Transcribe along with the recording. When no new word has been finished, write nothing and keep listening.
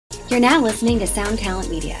You're now listening to Sound Talent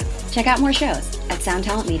Media. Check out more shows at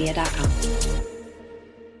soundtalentmedia.com.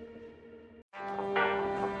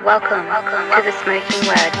 Welcome to the Smoking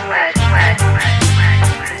Word.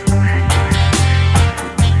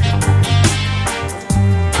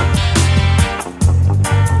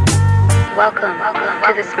 Welcome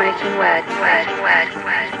to the Smoking Word.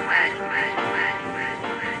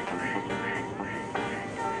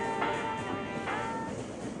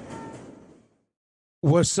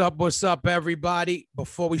 What's up, everybody?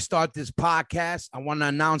 Before we start this podcast, I want to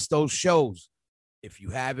announce those shows. If you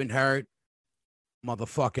haven't heard,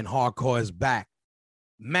 motherfucking Hardcore is back.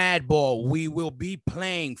 Madball, we will be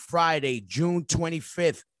playing Friday, June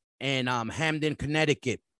 25th in Hamden,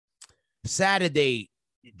 Connecticut. Saturday,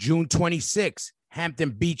 June 26th, Hampton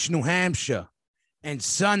Beach, New Hampshire. And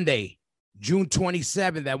Sunday, June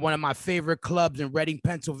 27th, at one of my favorite clubs in Reading,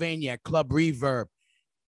 Pennsylvania, at Club Reverb.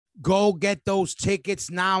 Go get those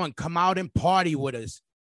tickets now and come out and party with us.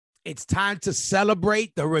 It's time to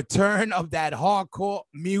celebrate the return of that hardcore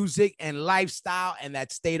music and lifestyle and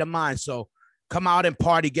that state of mind. So come out and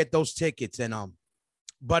party, get those tickets. And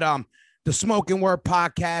the Smoking Word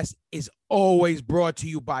podcast is always brought to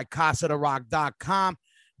you by CasaDeRock.com.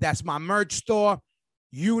 That's my merch store.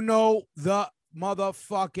 You know the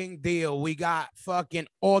motherfucking deal. We got fucking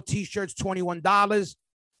all t-shirts, $21.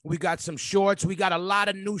 We got some shorts. We got a lot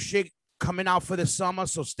of new shit coming out for the summer,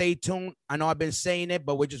 so stay tuned. I know I've been saying it,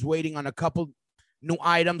 but we're just waiting on a couple new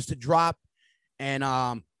items to drop. And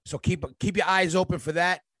so keep your eyes open for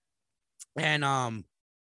that. And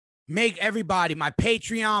make everybody, my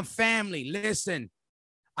Patreon family, listen,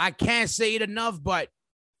 I can't say it enough, but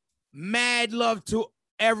mad love to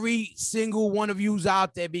every single one of yous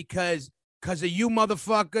out there because of you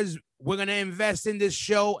motherfuckers. We're going to invest in this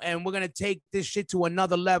show, and we're going to take this shit to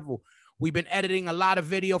another level. We've been editing a lot of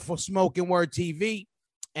video for Smoking Word TV,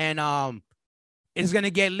 and it's going to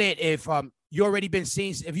get lit. If you already been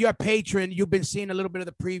seeing, if you're a patron, you've been seeing a little bit of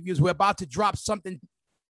the previews. We're about to drop something.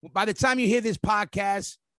 By the time you hear this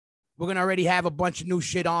podcast, we're going to already have a bunch of new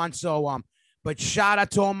shit on. So, but shout out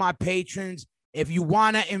to all my patrons. If you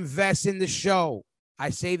want to invest in the show, I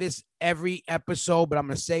say this every episode, but I'm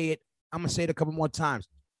going to say it a couple more times.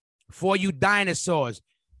 For you dinosaurs,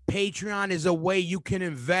 Patreon is a way you can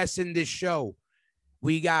invest in this show.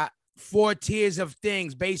 We got 4 tiers of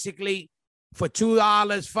things. Basically, for $2,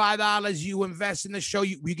 $5, you invest in the show.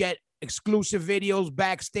 You get exclusive videos,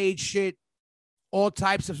 backstage shit, all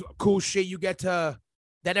types of cool shit you get that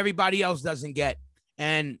everybody else doesn't get.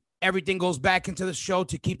 And everything goes back into the show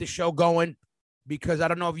to keep the show going. Because I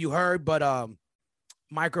don't know if you heard, but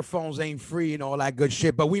microphones ain't free and all that good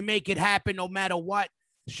shit. But we make it happen no matter what.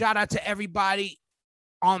 Shout out to everybody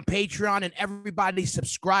on Patreon and everybody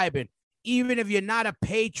subscribing. Even if you're not a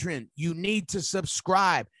patron, you need to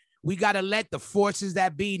subscribe. We got to let the forces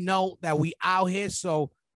that be know that we out here,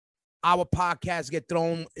 so our podcast get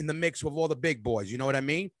thrown in the mix with all the big boys. You know what I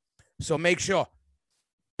mean? So make sure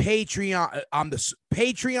Patreon, the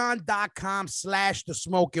patreon.com/the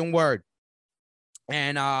Smoking Word.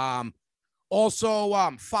 And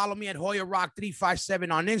also follow me at Hoya Rock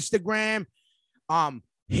 357 on Instagram.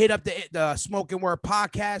 Hit up the Smoking Word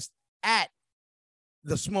podcast at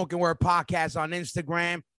the Smoking Word podcast on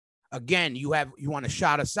Instagram. Again, you want to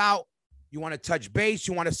shout us out, you want to touch base,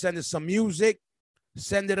 you want to send us some music,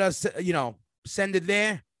 send it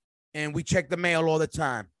there, and we check the mail all the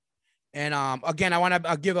time. And again, I want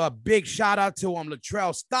to give a big shout out to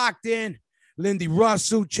Latrell Stockton, Lindy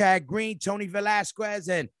Russell, Chad Green, Tony Velasquez,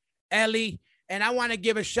 and Ellie. And I want to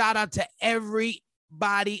give a shout out to everybody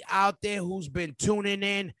out there who's been tuning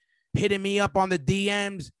in, hitting me up on the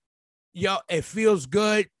DMs. Yo, it feels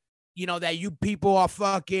good, that you people are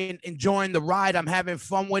fucking enjoying the ride. I'm having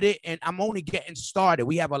fun with it, and I'm only getting started.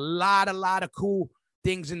 We have a lot of cool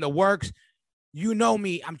things in the works. You know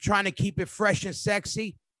me, I'm trying to keep it fresh and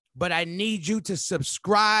sexy, but I need you to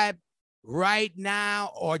subscribe right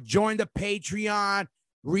now or join the Patreon,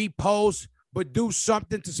 repost, but do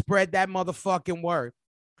something to spread that motherfucking word.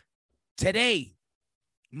 Today,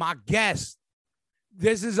 my guest,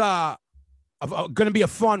 this is going to be a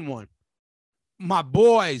fun one. My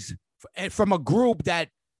boys from a group that,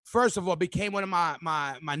 first of all, became one of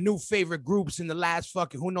my new favorite groups in the last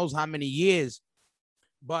fucking who knows how many years.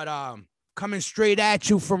 But coming straight at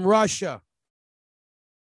you from Russia,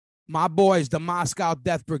 my boys, the Moscow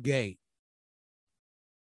Death Brigade.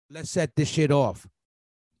 Let's set this shit off.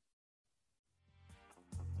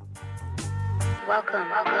 Welcome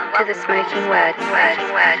to the Smoking Word.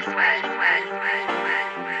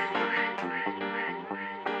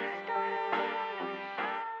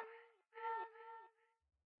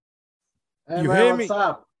 Hey, You man, hear what's me?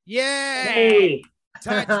 up? Yeah. Hey,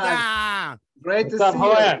 Touchdown. Great to what's up? see How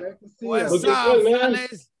you. are ya? Great to see What's you. Looking up, good, man.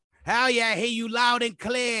 fellas? Hell yeah, I hear you loud and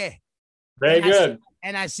clear. Very And I good.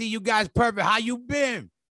 And I see you guys perfect. How you been?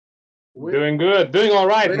 Doing good. Doing all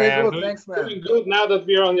right, Very man. good. Thanks, man. Doing good now that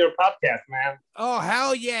we're on your podcast, man. Oh,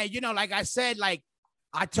 hell yeah. You know, like I said, like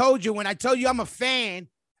I told you, when I told you I'm a fan,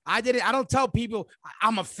 I don't tell people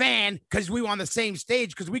I'm a fan because we were on the same stage,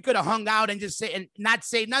 because we could have hung out and just say and not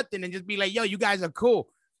say nothing and just be like, yo, you guys are cool.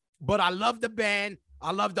 But I love the band.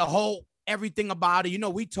 I love the whole everything about it. You know,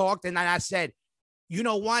 we talked and I said, you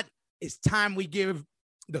know what? It's time we give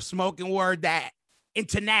the spoken word that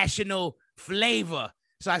international flavor.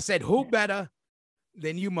 So I said, who better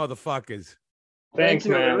than you motherfuckers? Thanks, Thank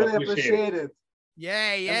you. man. I really Appreciate appreciate it.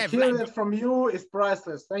 Yeah, yeah. And hearing it from you is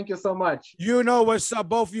priceless. Thank you so much. You know what's up,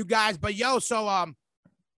 both of you guys. But yo, so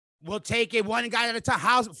we'll take it one guy at a time.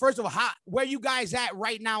 First of all, where you guys at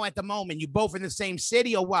right now at the moment? You both in the same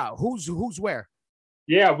city or what? Who's where?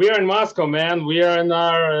 Yeah, we are in Moscow, man. We are in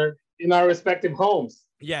our respective homes.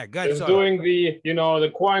 Yeah, good. Just So doing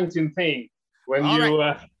the quarantine thing. When all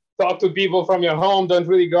you talk to people from your home, don't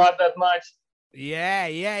really go out that much.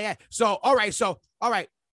 yeah. So all right.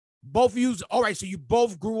 Both of you, all right. So you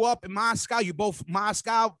both grew up in Moscow. You both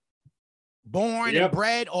Moscow, born and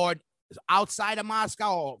bred, or outside of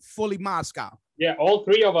Moscow, or fully Moscow? Yeah, all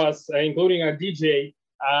three of us, including a DJ,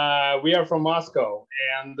 we are from Moscow,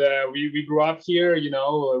 and we grew up here. You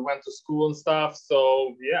know, went to school and stuff.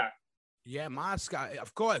 So yeah. Yeah, Moscow,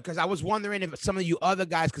 of course. Because I was wondering if some of you other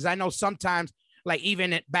guys, because I know sometimes, like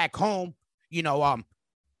even back home, you know,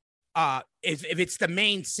 if it's the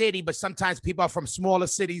main city, but sometimes people are from smaller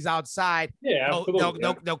cities outside. Yeah,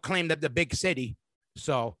 absolutely. They'll claim that the big city.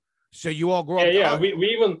 So you all grew up. Yeah.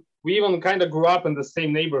 We even kind of grew up in the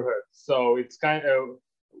same neighborhood. So it's kind of,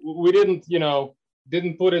 we didn't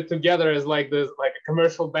put it together as like a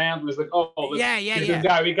commercial band. It was like, this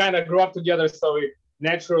guy. We kind of grew up together, so we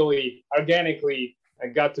naturally, organically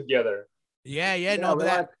got together. Yeah, no, but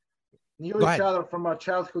like knew each other from our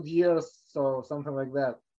childhood years, so something like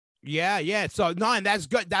that. Yeah. So no, and that's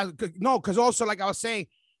good. That's good. No, because also, like I was saying,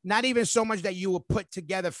 not even so much that you were put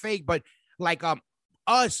together fake, but like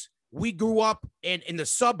us, we grew up in the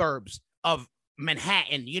suburbs of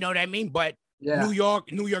Manhattan. You know what I mean? But New York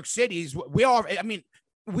City's we are. I mean,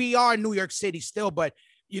 we are New York City still, but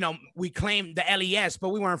you know, we claim the LES, but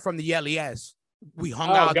we weren't from the LES. We hung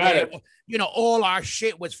out there. You know, all our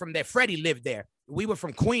shit was from there. Freddie lived there. We were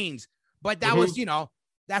from Queens, but that was, you know,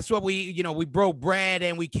 that's what we broke bread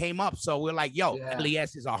and we came up. So we're like, yo,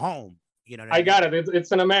 LES is our home. You know what I got it.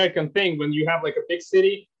 It's an American thing when you have like a big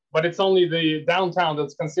city, but it's only the downtown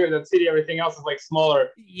that's considered that city. Everything else is like smaller,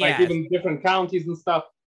 like even different counties and stuff.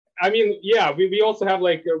 I mean, we also have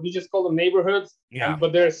like, we just call them neighborhoods,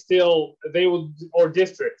 but they're still, or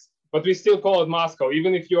districts. But we still call it Moscow,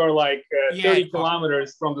 even if you are like 30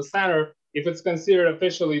 kilometers from the center. If it's considered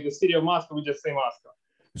officially the city of Moscow, we just say Moscow.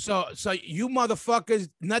 So you motherfuckers,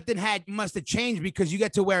 nothing must have changed because you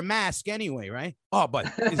get to wear a mask anyway, right? Oh,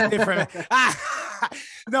 but it's different.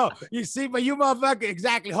 No, you see, but you motherfucker,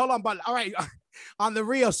 exactly. Hold on, but all right, on the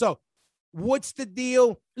real. So what's the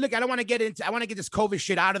deal? Look, I want to get this COVID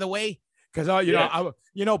shit out of the way because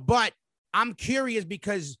but I'm curious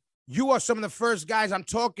because you are some of the first guys I'm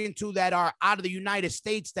talking to that are out of the United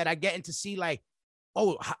States that are getting to see like,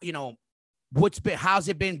 oh, you know, how's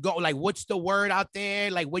it been going? Like, what's the word out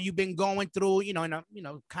there? Like, what you've been going through, you know, in a,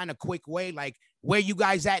 kind of quick way, like where you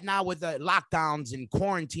guys at now with the lockdowns and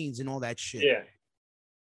quarantines and all that shit. Yeah.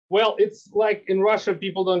 Well, it's like in Russia,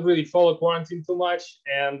 people don't really follow quarantine too much.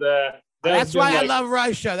 And that's why I love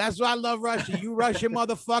Russia. That's why I love Russia. You Russian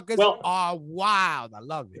motherfuckers are wild. I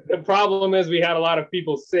love it. The problem is we had a lot of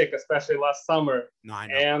people sick, especially last summer. No, I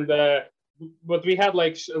know. And but we had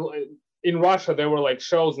like in Russia there were like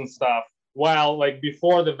shows and stuff. While like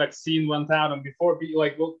before the vaccine went out and before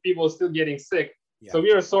people were still getting sick. Yeah. So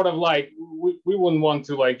we were sort of like we wouldn't want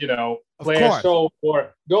to like play a show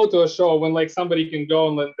or go to a show when like somebody can go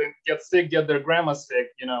and then get sick, get their grandma sick,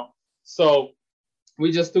 So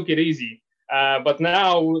we just took it easy. But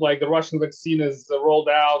now, like the Russian vaccine is rolled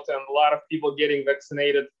out, and a lot of people getting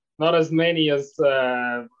vaccinated. Not as many as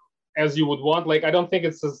you would want. Like I don't think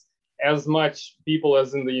it's as much people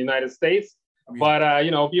as in the United States. Yeah.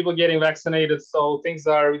 But people getting vaccinated, so things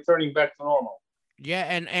are returning back to normal. Yeah,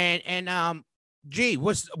 and G,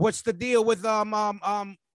 what's the deal with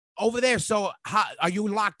over there? So how are you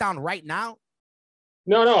locked down right now?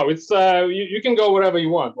 No, it's you can go wherever you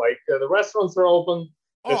want. Like the restaurants are open,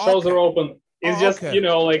 the shows are open. It's just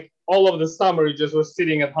like all of the summer you just were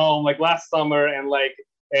sitting at home, like last summer and like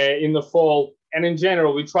in the fall. And in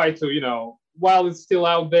general, we try to while it's still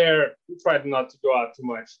out there, we try not to go out too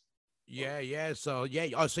much. Yeah. So yeah.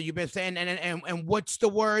 Oh, so you've been saying, and what's the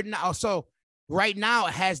word now? So right now,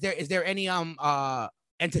 is there any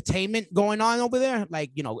entertainment going on over there?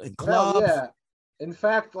 Like, you know, in clubs? Well, yeah. In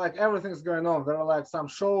fact, like everything's going on. There are like some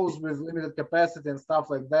shows with limited capacity and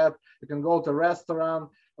stuff like that. You can go to a restaurant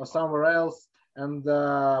or somewhere else. And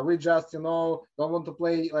we just, don't want to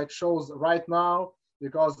play like shows right now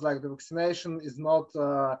because like the vaccination is not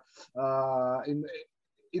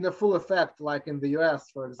in a full effect, like in the US,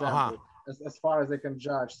 for example, as far as they can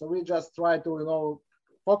judge. So we just try to,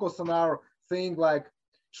 focus on our thing, like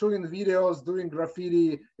shooting videos, doing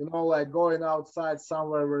graffiti, like going outside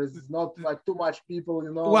somewhere where it's not like too much people,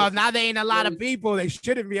 Well, now there ain't a lot of people. There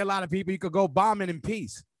shouldn't be a lot of people. You could go bombing in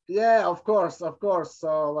peace. Yeah, of course.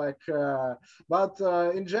 So like, but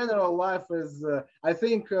in general, life is, I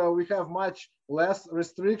think we have much less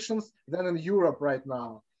restrictions than in Europe right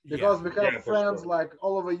now. Because we have friends like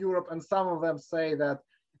all over Europe, and some of them say that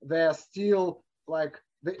they're still like,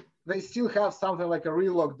 they still have something like a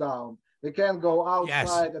real lockdown. They can't go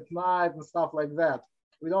outside at night and stuff like that.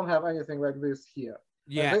 We don't have anything like this here.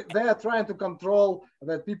 Yeah. They are trying to control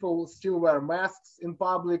that people still wear masks in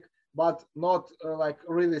public, but not like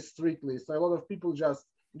really strictly. So a lot of people just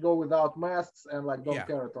go without masks and like don't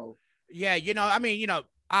care at all. Yeah,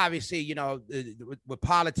 obviously, with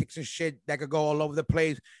politics and shit, that could go all over the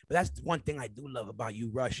place. But that's one thing I do love about you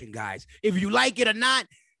Russian guys. If you like it or not,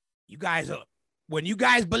 you guys are, when you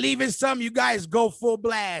guys believe in something, you guys go full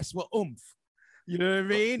blast with oomph. You know what I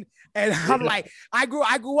mean? And I'm like, I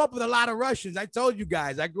grew up with a lot of Russians. I told you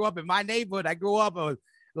guys, I grew up in my neighborhood. I grew up with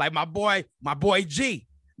like my boy G,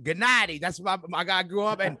 Gennady. That's my guy grew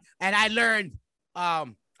up. And I learned,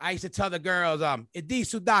 I used to tell the girls, Idi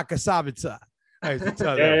Sudaka Savitsa. I used to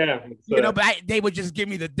tell them. But they would just give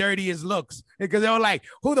me the dirtiest looks because they were like,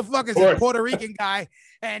 who the fuck is this Puerto Rican guy?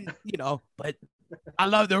 And, but I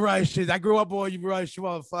love the Russians. I grew up all you Russian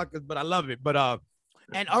motherfuckers, but I love it. But,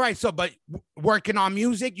 and all right. So, but working on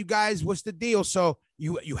music, you guys, what's the deal? So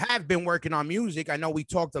you have been working on music. I know we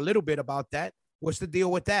talked a little bit about that. What's the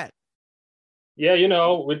deal with that? Yeah,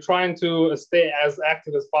 we're trying to stay as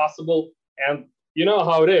active as possible. And you know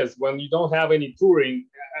how it is when you don't have any touring.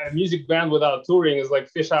 A music band without touring is like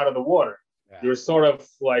fish out of the water. Yeah. You're sort of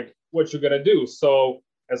like, what you're gonna do? So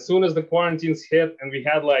as soon as the quarantines hit, and we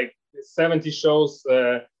had like 70 shows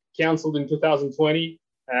canceled in 2020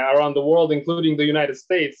 around the world, including the United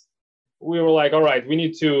States, we were like, all right, we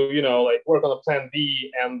need to, work on a plan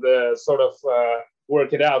B and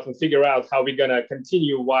work it out and figure out how we're gonna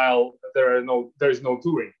continue while there's no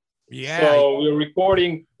touring. Yeah. So we were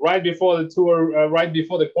recording right before the tour, right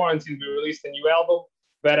before the quarantine. We released a new album,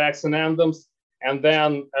 Bad Acts and Anthems, and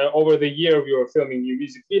then over the year we were filming new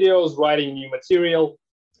music videos, writing new material,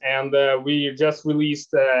 and we just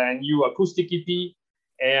released a new acoustic EP.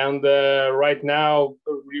 And right now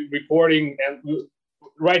recording, and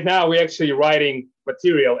right now we're actually writing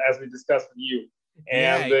material as we discussed with you,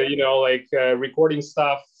 and recording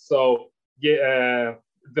stuff. So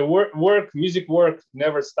the music work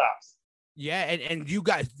never stops. Yeah, and you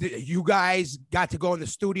guys got to go in the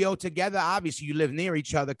studio together. Obviously, you live near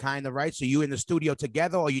each other, kind of, right? So you in the studio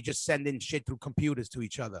together, or you just sending shit through computers to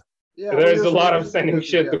each other? Yeah, there's a lot of sending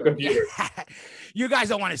shit to computers. You guys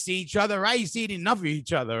don't want to see each other, right? You see enough of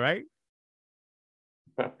each other, right?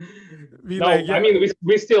 I mean,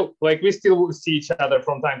 we still see each other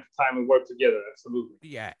from time to time and work together. Absolutely.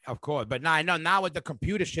 Yeah, of course. But now I know now with the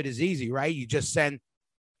computer shit is easy, right? You just send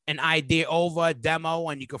an idea over a demo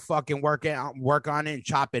and you can fucking work on it and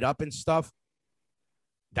chop it up and stuff.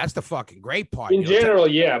 That's the fucking great part. In general,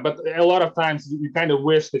 yeah, but a lot of times you kind of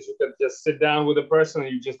wish that you could just sit down with a person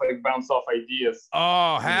and you just like bounce off ideas.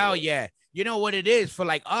 Oh, hell yeah. You know what it is for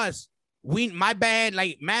like us? My band,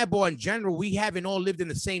 like Madball in general, we haven't all lived in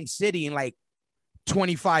the same city in like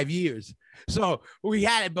 25 years. So we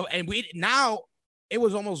had it, now it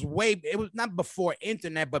was almost it was not before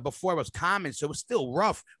internet, but before it was common. So it was still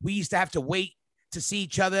rough. We used to have to wait to see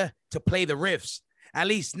each other to play the riffs. At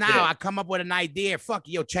least now I come up with an idea. Fuck,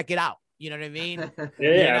 yo, check it out. You know what I mean?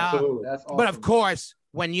 Absolutely. That's awesome. But of course,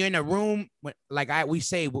 when you're in a room, we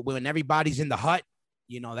say, when everybody's in the hut,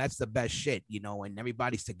 that's the best shit, when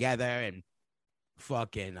everybody's together and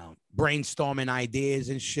fucking brainstorming ideas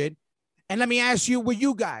and shit. And let me ask you, with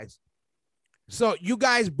you guys. So you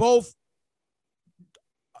guys both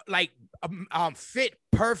fit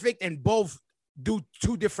perfect and both do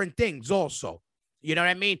two different things also. You know what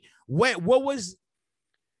I mean?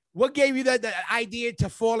 What gave you the idea to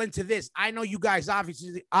fall into this? I know you guys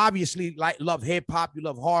obviously like love hip hop, you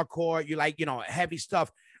love hardcore, you like, heavy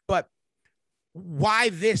stuff, but why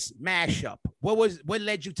this mashup? What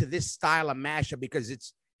led you to this style of mashup? Because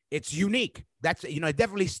it's unique. That's, you know, it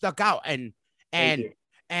definitely stuck out. And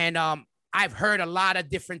I've heard a lot of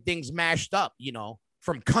different things mashed up, you know,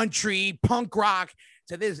 from country, punk rock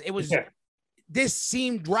to this. It was this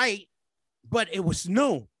seemed right, but it was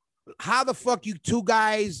new. How the fuck you two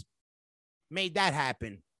guys made that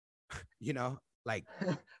happen? You know, like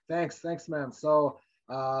thanks, man. So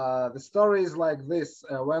the story is like this.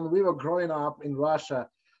 When we were growing up in Russia,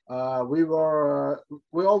 we all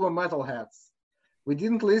were metalheads. We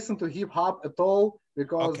didn't listen to hip hop at all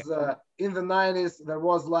because in the 90s there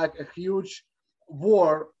was like a huge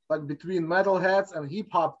war like between metalheads and hip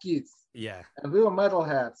hop kids. Yeah. And we were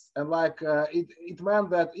metalheads, and like it meant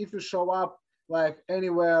that if you show up like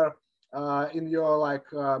anywhere in your like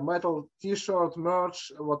metal t-shirt,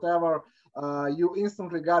 merch, whatever, you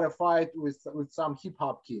instantly got a fight with some hip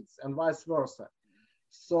hop kids and vice versa.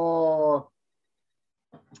 So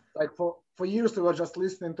like for years we were just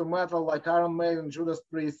listening to metal like Iron Maiden, Judas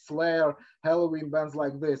Priest, Slayer, Halloween, bands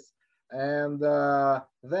like this. And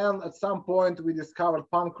then at some point we discovered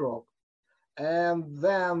punk rock. And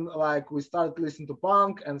then like we started listening to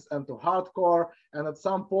punk and to hardcore. And at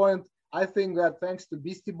some point, I think that thanks to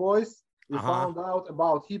Beastie Boys, we found out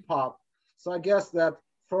about hip hop. So I guess that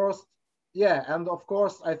first, and of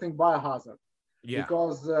course, I think Biohazard. Yeah.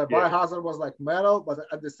 Because Biohazard was like metal, but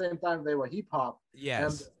at the same time, they were hip hop.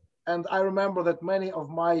 Yes. And I remember that many of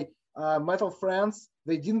my metal friends,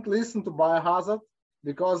 they didn't listen to Biohazard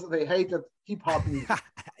because they hated hip hop music.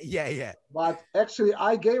 Yeah. But actually,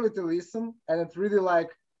 I gave it a listen, and it really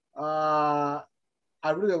like, I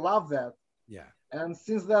really love that. Yeah. And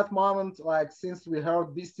since that moment, like since we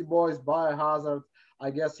heard Beastie Boys, Biohazard, I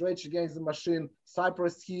guess Rage Against the Machine,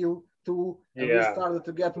 Cypress Hill too, and we started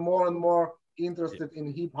to get more and more interested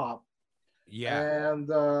in hip hop. Yeah.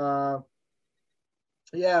 And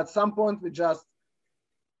at some point we just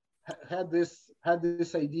had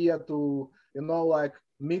this idea to, you know, like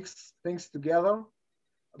mix things together.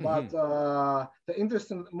 But the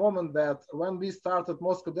interesting moment that when we started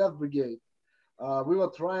Moscow Death Brigade, we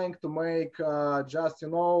were trying to make just, you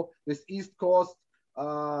know, this East Coast.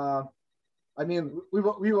 I mean, we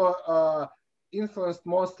were influenced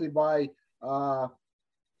mostly by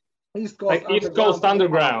East Coast, like East Coast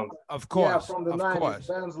Underground. Of course. Yeah, from the 90s.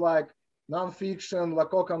 Bands like Nonfiction, La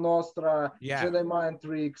Coca Nostra, Jedi Mind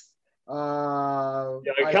Tricks. Like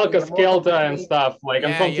Helka Skelta and stuff. Like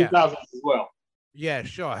I'm from 2000s as well. Yeah,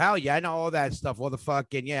 sure. Hell yeah, I know all that stuff. All the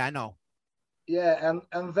fucking I know. Yeah,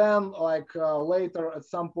 and then like later at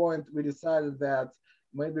some point we decided that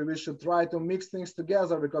maybe we should try to mix things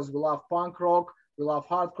together because we love punk rock, we love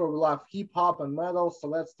hardcore, we love hip hop and metal. So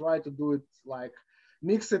let's try to do it like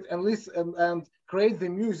mix it and listen and create the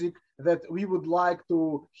music that we would like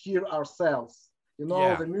to hear ourselves. You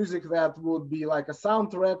know, the music that would be like a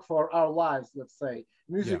soundtrack for our lives, let's say.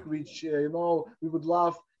 Music which, you know, we would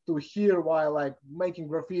love to hear while like making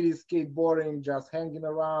graffiti, skateboarding, just hanging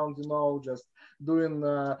around, you know, just doing,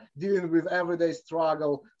 dealing with everyday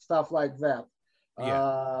struggle, stuff like that.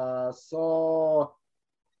 So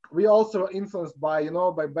we also influenced by, you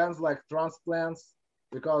know, by bands like Transplants,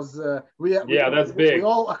 because that's big. We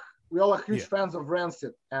all are huge fans of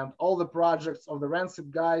Rancid, and all the projects of the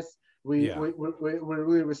Rancid guys, we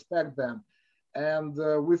really respect them. And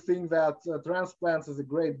we think that Transplants is a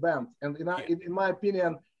great band. And in my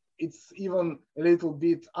opinion, it's even a little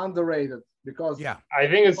bit underrated because I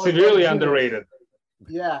think it's severely underrated.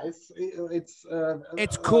 Yeah,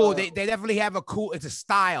 it's cool. They definitely have it's a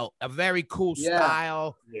style, a very cool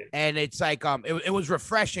style, and it's like it was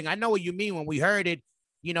refreshing. I know what you mean when we heard it.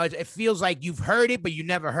 You know, it feels like you've heard it, but you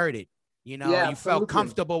never heard it. You know, you felt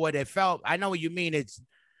comfortable with it. I know what you mean. It's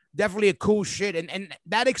definitely a cool shit, and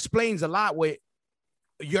that explains a lot with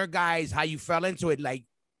your guys how you fell into it, like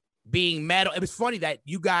being metal. It was funny that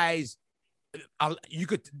you guys. You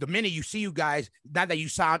could, the minute you see you guys, not that you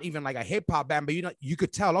sound even like a hip hop band, but you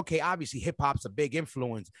could tell, okay, obviously hip hop's a big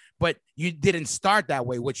influence, but you didn't start that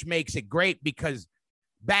way, which makes it great because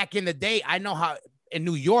back in the day, I know how in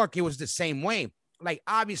New York, it was the same way. Like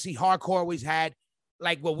obviously hardcore always had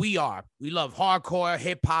like what we are. We love hardcore,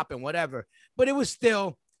 hip hop and whatever, but it was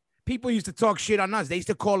still, people used to talk shit on us. They used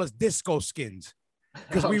to call us disco skins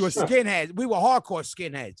because we were skinheads. We were hardcore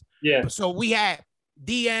skinheads. Yeah. So we had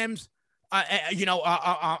DMs, we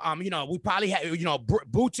probably had,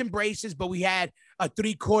 boots and braces, but we had a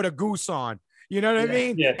 3/4 goose on, you know what I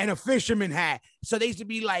mean? Yeah. And a fisherman hat. So they used to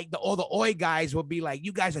be like, all the oi guys would be like,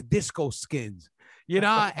 you guys are disco skins, you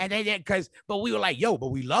know? And then, but we were like,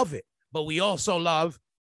 but we love it. But we also love,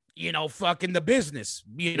 fucking the business,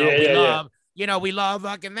 we love you know, we love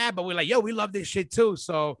fucking that, but we're like, yo, we love this shit too.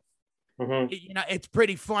 So, you know, it's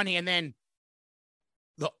pretty funny. And then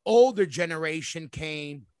the older generation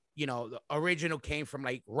came, you know, the original came from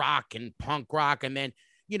like rock and punk rock. And then,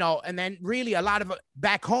 you know, and then really a lot of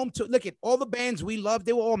back home to look at all the bands we loved.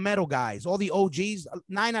 They were all metal guys, all the OGs,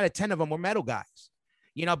 9 out of 10 of them were metal guys.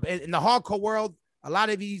 You know, in the hardcore world, a lot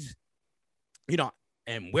of these, you know,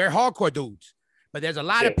 and we're hardcore dudes, but there's a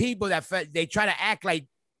lot of people that they try to act like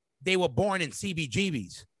they were born in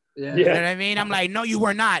CBGBs. Yeah. You know what I mean? I'm like, no, you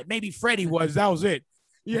were not. Maybe Freddie was. That was it.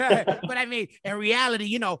 Yeah. But I mean, in reality,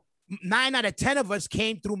 you know, 9 out of 10 of us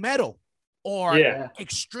came through metal or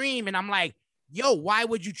extreme. And I'm like, yo, why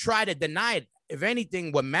would you try to deny it? If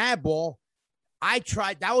anything, with Madball, I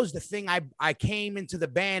tried. That was the thing. I came into the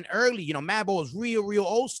band early. You know, Madball was real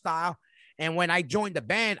old style. And when I joined the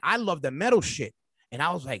band, I loved the metal shit. And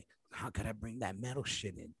I was like, how could I bring that metal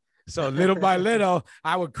shit in? So little by little,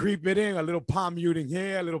 I would creep it in, a little palm muting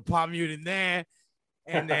here, a little palm muting there.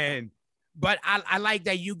 And then, but I like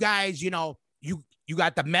that you guys, you know, you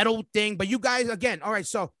got the metal thing, but you guys, again, all right,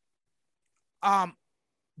 so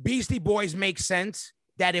Beastie Boys makes sense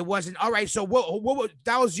that it wasn't, all right, so what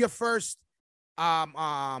that was your first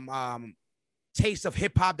taste of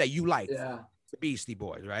hip-hop that you liked? Yeah. The Beastie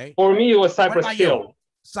Boys, right? For me, it was Cypress Hill.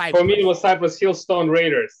 For me, it was Cypress Hill, Stone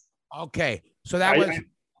Raiders. Okay, so that was...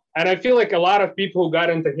 And I feel like a lot of people who got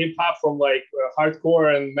into hip hop from like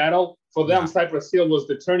hardcore and metal, for them, Cypress Hill was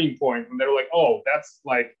the turning point. And they were like, oh, that's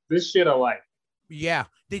like, this shit I like. Yeah.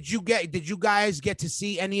 Did you guys get to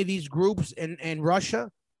see any of these groups in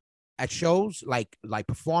Russia at shows, like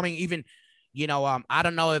performing? Even, you know, I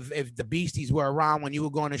don't know if the Beasties were around when you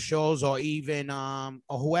were going to shows, or even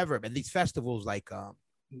or whoever, but these festivals like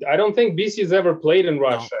I don't think Beasties ever played in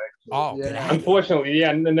Russia. No. Oh, yeah. Unfortunately,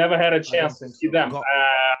 never had a chance to see them.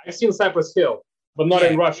 I've seen Cypress Hill, but not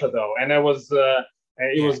in Russia though, and it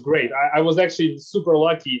was great. I was actually super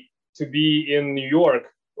lucky to be in New York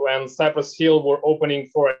when Cypress Hill were opening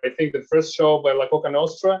for, I think, the first show by La Coca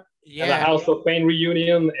Nostra, and the House of Pain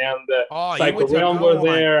reunion, and Psycho Realm were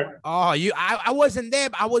there. Oh, I wasn't there,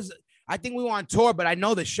 but I think we were on tour, but I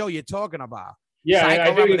know the show you're talking about. Yeah,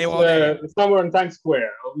 I think it's somewhere in Times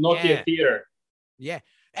Square, Nokia Theater. Yeah,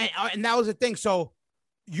 and that was the thing. So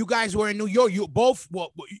you guys were in New York. You both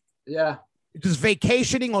just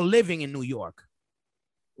vacationing or living in New York?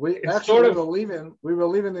 We were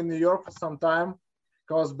living in New York for some time,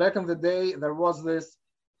 because back in the day there was this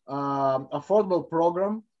affordable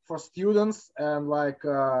program for students and like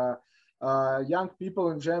young people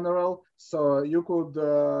in general. So you could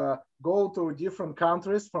go to different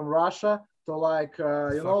countries from Russia to like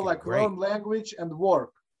learn language and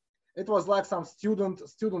work. It was like some student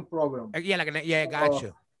program. Got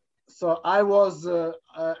you. So I was,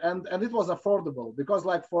 and it was affordable, because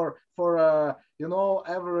like for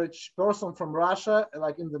average person from Russia,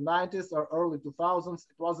 like in the 90s or early 2000s,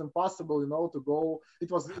 it was impossible, to go. It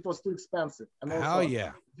was too expensive. And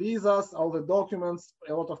also visas, all the documents,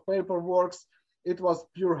 a lot of paperwork. It was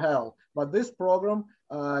pure hell. But this program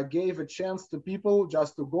gave a chance to people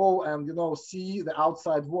just to go and see the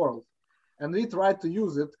outside world. And we tried to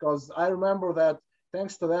use it, because I remember that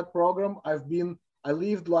thanks to that program, I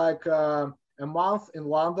lived like a month in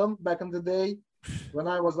London back in the day when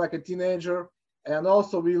I was like a teenager. And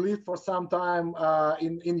also we lived for some time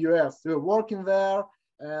in US. We were working there,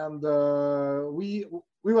 and we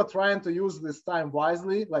were trying to use this time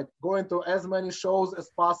wisely, like going to as many shows as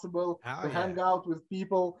possible, hang out with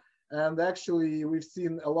people. And actually we've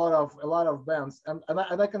seen a lot of bands. And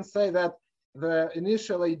I can say that the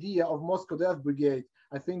initial idea of Moscow Death Brigade,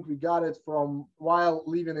 I think we got it from while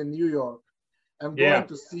living in New York and going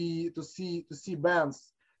to see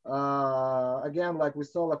bands. Again, like we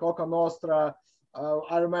saw like Oca Nostra.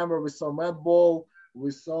 I remember we saw Madball.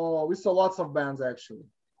 We saw lots of bands actually.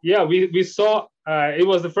 Yeah, we saw. It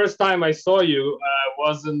was the first time I saw you.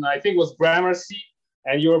 Was in, I think it was Gramercy,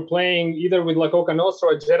 and you were playing either with La Coca Nostra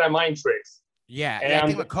or Jedi Mind Tricks. Yeah, I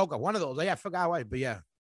think La Coca, one of those. I forgot why, but yeah.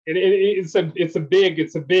 It's a big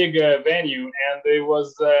venue, and it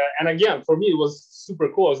was and again for me it was super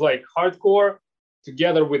cool. It was like hardcore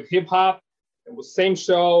together with hip hop. It was same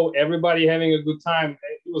show, everybody having a good time.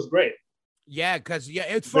 It was great. Yeah, because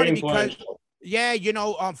it's funny because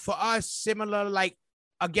for us similar, like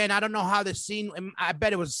again, I don't know how the scene. I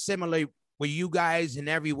bet it was similar with you guys and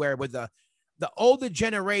everywhere with the older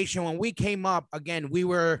generation. When we came up, again, we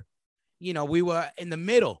were in the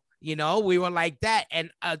middle. We were like that.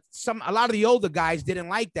 And a lot of the older guys didn't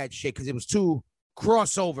like that shit because it was too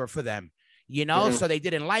crossover for them, so they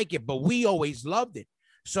didn't like it. But we always loved it.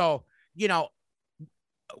 So,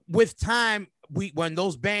 with time, when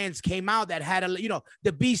those bands came out that had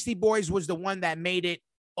the Beastie Boys was the one that made it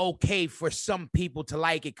okay for some people to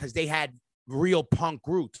like it because they had real punk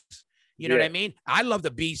roots. You know what I mean? I love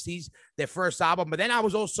the Beasties, their first album, but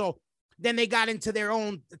then they got into their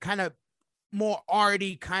own kind of more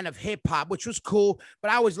arty kind of hip hop, which was cool.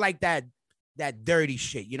 But I always like that dirty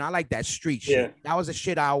shit. I like that street shit. That was the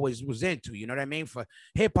shit I always was into. You know what I mean? For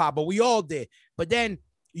hip hop, but we all did. But then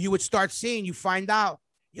you would start seeing, you find out,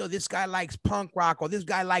 this guy likes punk rock, or this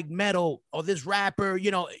guy like metal, or this rapper.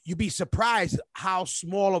 You'd be surprised how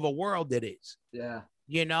small of a world it is. Yeah.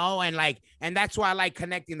 And that's why I like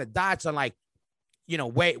connecting the dots on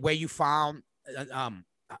where you found,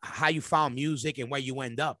 how you found music and where you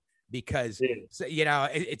end up, because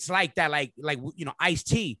it's like that, like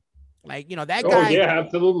Ice-T, that guy. Oh yeah,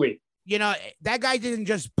 absolutely. That guy didn't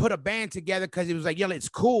just put a band together because he was like, it's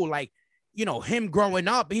cool. Like, him growing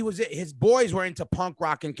up, his boys were into punk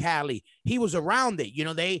rock in Cali. He was around it.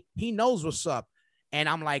 He knows what's up. And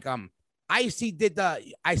I'm like, Ice-T did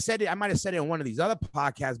I said it, I might have said it in one of these other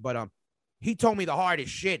podcasts, but he told me the hardest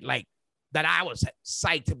shit, like, that I was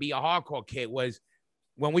psyched to be a hardcore kid was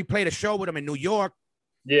when we played a show with him in New York.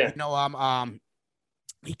 Yeah.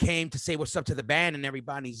 He came to say what's up to the band and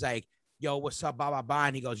everybody. He's like, yo, what's up, blah, blah, blah.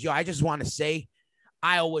 And he goes, yo, I just want to say,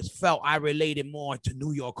 I always felt I related more to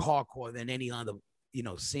New York hardcore than any other,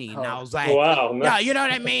 scene. And I was like, wow, yo, you know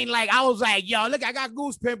what I mean? Like, I was like, yo, look, I got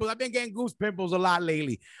goose pimples. I've been getting goose pimples a lot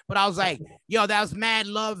lately. But I was like, yo, that was mad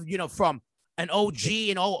love, from an OG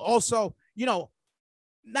and also,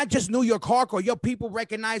 not just New York hardcore, people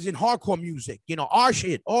recognizing hardcore music, our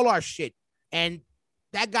shit, all our shit. And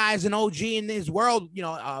that guy's an OG in this world,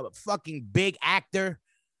 a fucking big actor,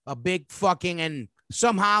 a big fucking, and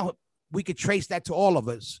somehow we could trace that to all of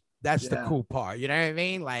us. That's the cool part. You know what I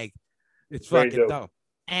mean? Like, it's fucking dope.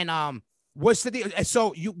 And what's the deal?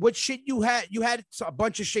 So what shit you had a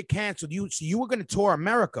bunch of shit canceled. You were going to tour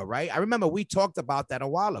America, right? I remember we talked about that a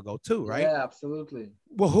while ago too, right? Yeah, absolutely.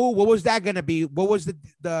 Well, what was that going to be? What was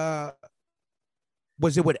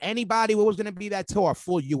was it with anybody? What was going to be that tour?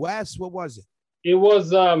 Full US? What was it? It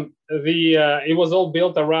was it was all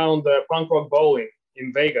built around punk rock bowling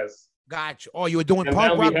in Vegas. Gotcha. Oh, you were doing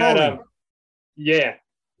punk rock bowling? Yeah.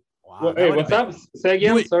 Wow, hey, what's up? Say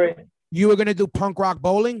again. Sorry. You were going to do punk rock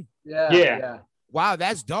bowling? Yeah. Wow,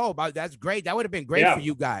 that's dope. That's great. That would have been great for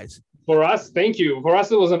you guys. For us, thank you. For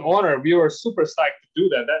us, it was an honor. We were super psyched to do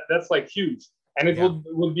that. That's like huge. And it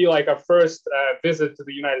would be like our first visit to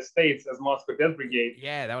the United States as Moscow Death Brigade.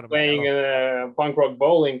 Yeah, that would have been playing punk rock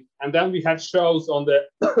bowling. And then we had shows on the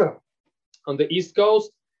on the East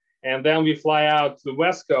Coast. And then we fly out to the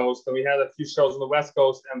West Coast. And we had a few shows on the West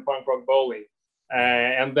Coast and punk rock bowling.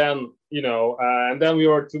 And then, and then we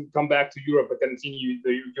were to come back to Europe and continue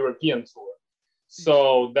the European tour.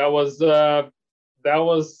 So that was we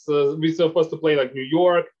were supposed to play like New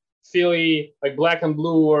York, Philly, like Black and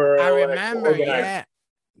Blue, or I remember,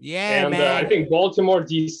 yeah, and man. I think Baltimore,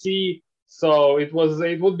 DC. So it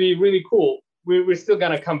would be really cool. We're still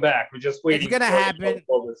gonna come back. We're just waiting. It's gonna happen.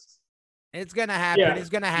 It's gonna happen. Yeah. It's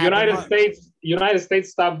gonna happen. United States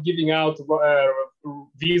stopped giving out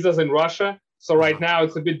visas in Russia. So right now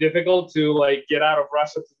it's a bit difficult to like get out of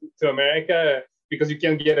Russia to America because you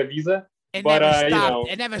can't get a visa. It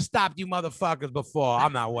never stopped you motherfuckers before.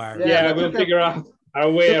 I'm not worried. Yeah, we'll figure out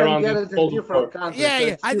our way around this.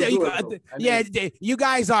 You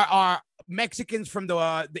guys are Mexicans from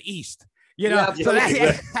the East. So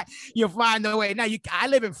that you'll find a way. Now I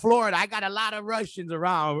live in Florida. I got a lot of Russians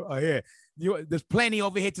around here. There's plenty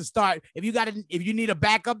over here to start. If you need a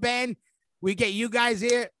backup band, we get you guys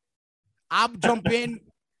here. I'll jump in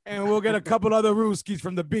and we'll get a couple other Ruskies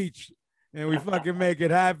from the beach and we fucking make it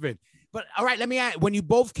happen. But all right, let me ask, when you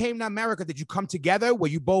both came to America, did you come together? Were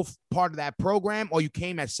you both part of that program or you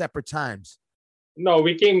came at separate times? No,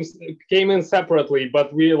 we came in separately,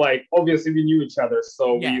 but we obviously we knew each other.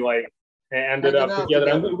 So we ended up together.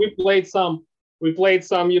 And we played some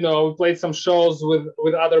shows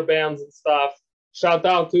with other bands and stuff. Shout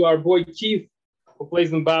out to our boy Keith, who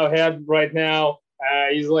plays in Bowhead right now.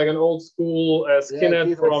 He's like an old school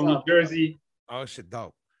skinhead from New Jersey. Oh shit,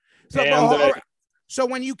 dope. So, so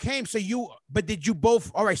when you came, did you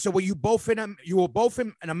both? All right. So were you both in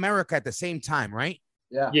America at the same time, right?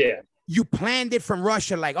 Yeah. Yeah. You planned it from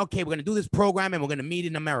Russia, like, okay, we're gonna do this program and we're gonna meet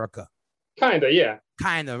in America. Kinda, yeah.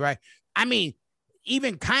 Kinda, right? I mean,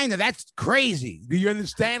 even kinda, that's crazy. Do you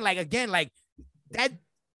understand? Like again, like that.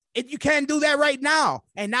 You can't do that right now.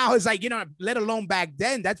 And now it's like, let alone back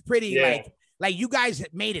then. That's pretty like you guys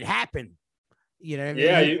made it happen. You know what I mean?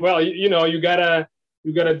 Yeah, you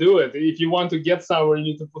gotta do it. If you want to get somewhere, you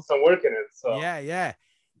need to put some work in it. So yeah.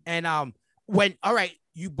 And all right,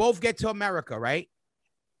 you both get to America, right?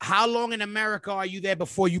 How long in America are you there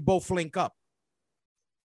before you both link up?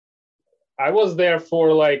 I was there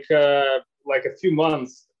for like a few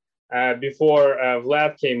months before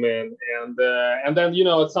Vlad came in, and then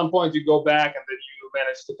at some point you go back, and then you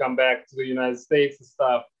manage to come back to the United States and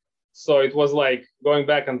stuff. So it was like going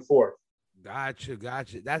back and forth. Gotcha.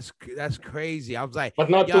 That's crazy. I was like, but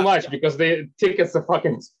not too much because the tickets are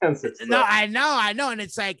fucking expensive. So. No, I know, and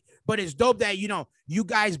it's like, but it's dope that you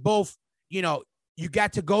guys both, you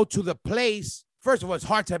got to go to the place. First of all, it's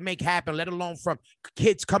hard to make happen, let alone from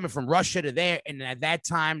kids coming from Russia to there. And at that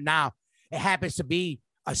time, now it happens to be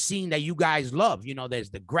a scene that you guys love. There's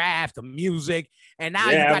the graph, the music, and now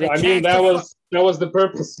you got a chance. That was the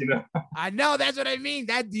purpose, I know, that's what I mean.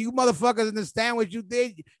 That you motherfuckers understand what you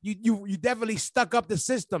did. You definitely stuck up the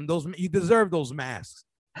system. You deserve those masks.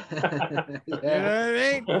 Yeah. You know what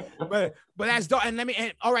I mean? But that's dope.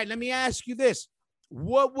 And all right, let me ask you this: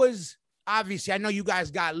 what was, obviously, I know you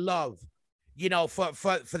guys got love,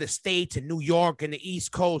 for the States and New York and the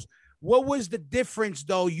East Coast. What was the difference,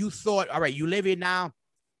 though? You thought, all right, you live here now.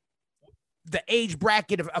 The age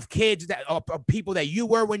bracket of kids of people that you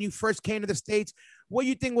were when you first came to the States, what do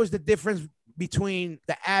you think was the difference between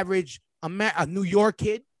the average New York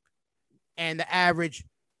kid and the average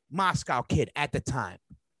Moscow kid at the time?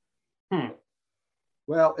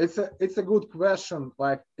 Well, it's a good question.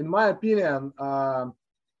 Like, in my opinion,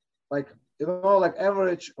 like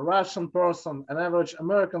average Russian person and average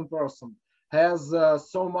American person has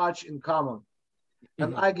so much in common.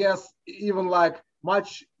 And I guess even like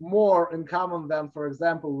much more in common than, for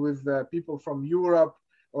example, with people from Europe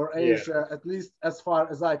or Asia, at least as far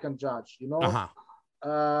as I can judge,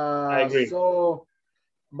 I agree. So,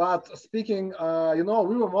 but speaking, we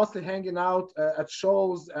were mostly hanging out at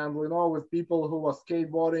shows and, with people who were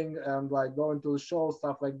skateboarding and like going to the shows,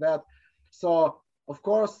 stuff like that. So, of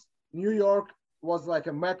course, New York was like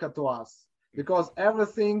a mecca to us because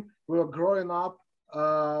everything we were growing up,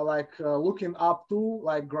 looking up to,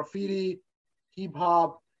 like graffiti, hip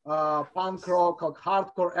hop, punk rock, like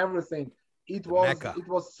hardcore, everything. It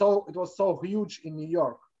was so huge in New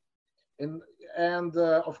York, and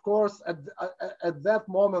of course at that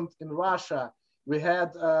moment in Russia we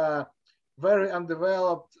had a very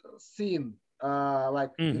undeveloped scene,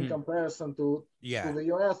 in comparison to the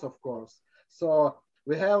US, of course. So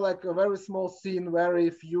we have like a very small scene, very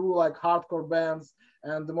few like hardcore bands,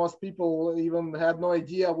 and most people even had no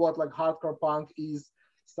idea what like hardcore punk is,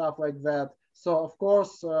 stuff like that. So of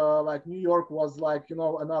course, like New York was like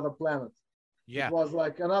another planet. Yeah, it was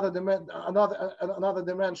like another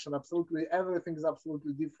dimension. Absolutely, everything is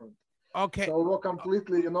absolutely different. Okay. So we were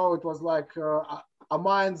completely, it was like our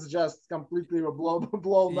minds just completely were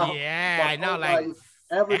blown up. Yeah, I know, like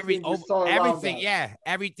everything.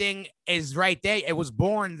 Everything is right there. It was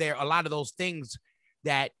born there. A lot of those things.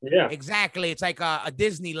 Exactly. It's like a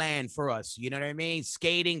Disneyland for us. You know what I mean?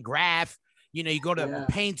 Skating, graph. You go to a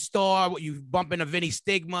paint store, you bump into Vinny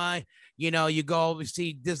Stigma, you go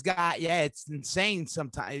see this guy. Yeah, it's insane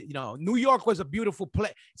sometimes. New York was a beautiful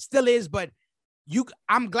place, still is, but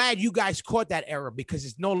I'm glad you guys caught that era because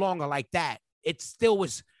it's no longer like that. It still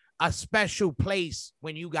was a special place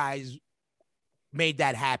when you guys made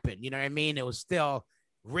that happen. You know what I mean? It was still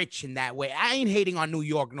rich in that way. I ain't hating on New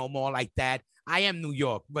York no more like that. I am New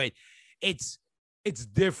York, but it's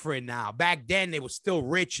different now. Back then, it was still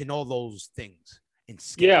rich in all those things.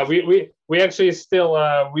 Yeah, we actually still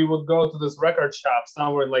we would go to this record shop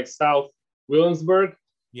somewhere in like South Williamsburg,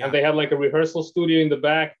 and they had like a rehearsal studio in the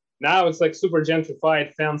back. Now it's like super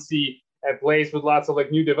gentrified, fancy place with lots of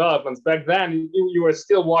like new developments. Back then, you were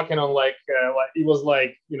still walking on like it was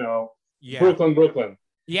like Brooklyn.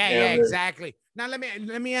 Yeah, exactly. Now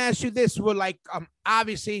let me ask you this: we're like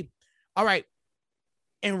obviously, all right,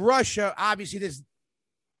 in Russia, obviously there's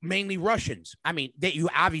mainly Russians. I mean, you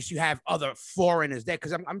obviously have other foreigners there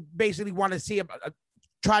because I'm basically want to see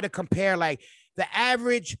try to compare like the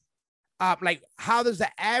average, like how does the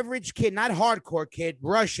average kid, not hardcore kid,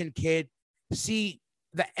 Russian kid, see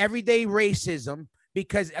the everyday racism?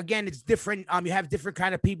 Because again, it's different. You have different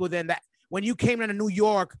kind of people than that. When you came into New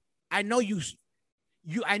York, I know you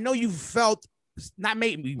felt not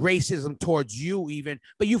maybe racism towards you even,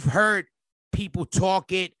 but you've heard people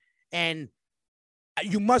talk it and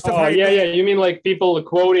you must have heard it. You mean like people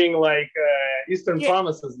quoting like Eastern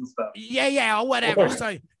promises and stuff? Or whatever.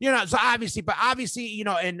 So so obviously,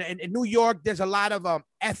 in New York, there's a lot of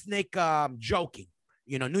ethnic joking.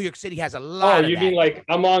 New York City has a lot. Oh, you mean like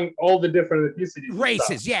among all the different ethnicities,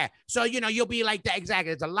 races? Yeah. So you'll be like that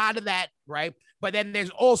exactly. There's a lot of that, right? But then there's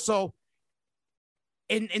also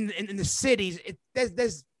in the cities,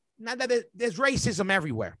 there's not that there's racism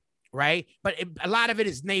everywhere, right? But a lot of it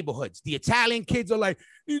is neighborhoods. The Italian kids are like,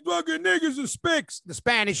 these fucking niggas are spicks. The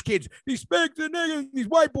Spanish kids, these spicks are niggas. These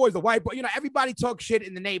white boys, the white boy, everybody talks shit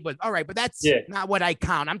in the neighborhood. All right, but that's not what I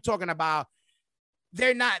count. I'm talking about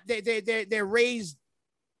they're raised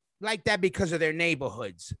like that because of their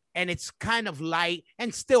neighborhoods, and it's kind of light.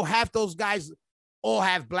 And still, half those guys all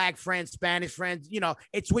have black friends, Spanish friends.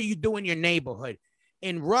 It's what you do in your neighborhood.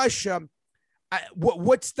 In Russia,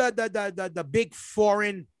 what's the big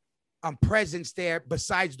foreign presence there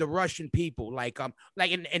besides the Russian people? Like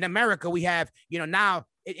in America, we have, now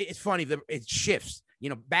it's funny, it shifts.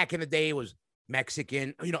 Back in the day, it was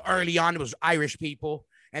Mexican. Early on, it was Irish people,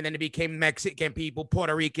 and then it became Mexican people,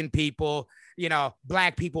 Puerto Rican people,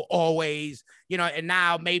 black people always, and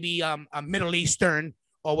now maybe a Middle Eastern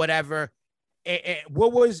or whatever.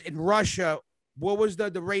 What was in Russia? What was the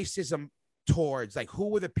racism towards? Like, who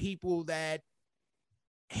were the people that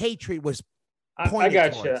hatred was pointed I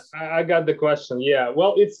got towards? you. I got the question. Yeah.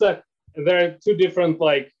 Well, there are two different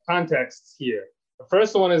contexts here. The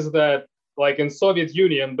first one is that in Soviet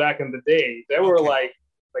Union back in the day, there were like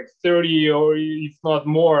 30 or if not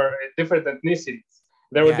more different ethnicities.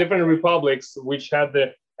 There were different republics which had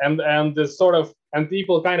and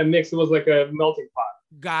people kind of mixed. It was like a melting pot.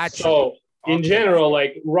 Gotcha. So in general,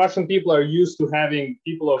 Russian people are used to having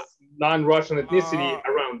people of non-Russian ethnicity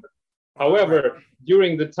around them. However,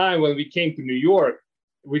 during the time when we came to New York,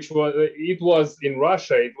 it was in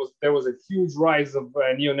Russia, there was a huge rise of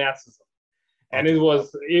neo-Nazism, and it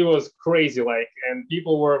was crazy. And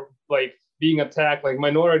people were being attacked.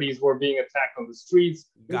 Minorities were being attacked on the streets.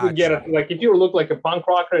 You could get if you look like a punk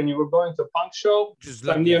rocker and you were going to a punk show,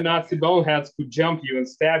 some neo-Nazi boneheads could jump you and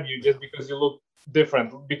stab you just because you look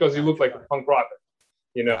different, because you look like a punk rocker.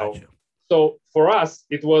 Gotcha. So for us,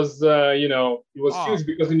 it was huge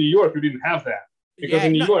because in New York you didn't have that. Because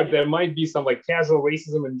in New York there might be some casual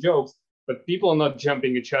racism and jokes, but people are not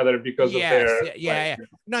jumping each other because of their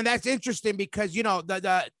No, that's interesting because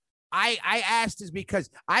I asked this because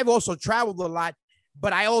I've also traveled a lot,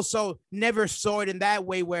 but I also never saw it in that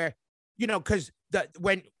way where because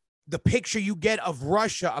when the picture you get of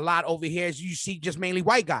Russia a lot over here is you see just mainly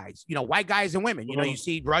white guys, white guys and women. You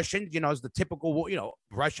see Russians, it's the typical,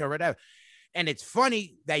 Russia or whatever. And it's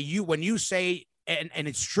funny that when you say, and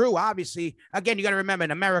it's true, obviously, again, you got to remember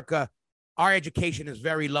in America, our education is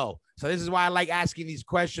very low. So this is why I like asking these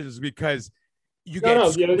questions, because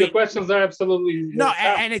the questions are absolutely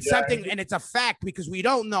and it's something, and it's a fact because we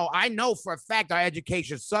don't know. I know for a fact our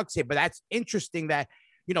education sucks here, but that's interesting that,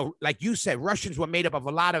 like you said, Russians were made up of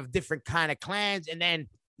a lot of different kind of clans, and then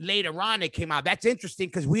later on it came out. That's interesting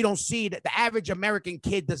because we don't see that. The average American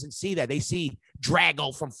kid doesn't see that. They see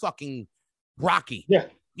Drago from fucking Rocky.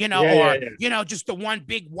 Just the one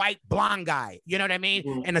big white blonde guy, you know what I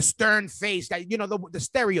mean? And a stern face guy, the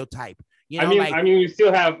stereotype. I mean, you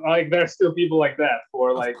still have there are still people like that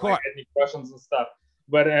for ethnic Russians and stuff.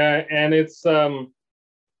 But and it's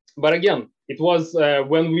but again, it was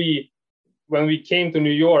when we came to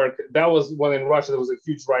New York, that was when in Russia there was a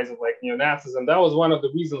huge rise of neo-Nazis, and that was one of the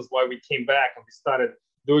reasons why we came back and we started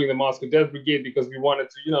doing the Moscow Death Brigade, because we wanted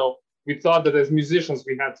to, we thought that as musicians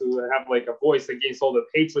we had to have a voice against all the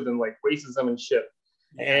hatred and racism and shit.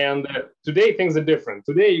 And today things are different.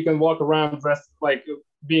 Today you can walk around dressed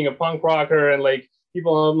being a punk rocker and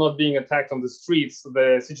people are not being attacked on the streets.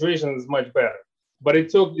 The situation is much better, but it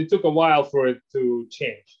took a while for it to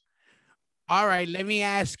change. All right, let me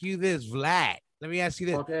ask you this, Vlad. Let me ask you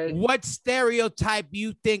this. Okay. What stereotype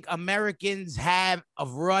you think Americans have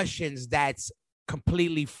of Russians that's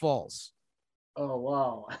completely false? Oh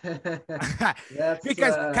wow.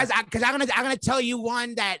 because I'm gonna tell you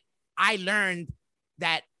one that I learned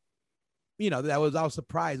that that I was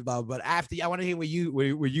surprised about, but after I want to hear what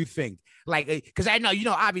you think, because I know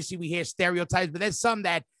obviously we hear stereotypes, but there's some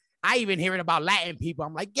that I even hearing about Latin people.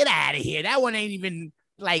 I'm like, get out of here. That one ain't even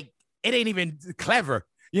it ain't even clever.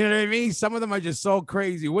 You know what I mean? Some of them are just so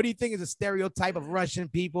crazy. What do you think is a stereotype of Russian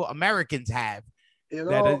people Americans have?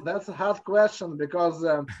 That's a hard question because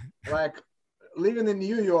living in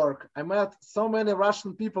New York, I met so many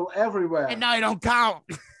Russian people everywhere. And now it don't count.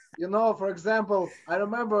 For example, I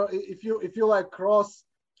remember if you cross,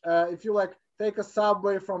 if you take a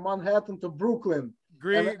subway from Manhattan to Brooklyn,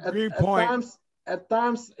 Greenpoint. At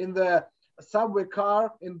times in the subway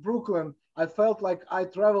car in Brooklyn, I felt like I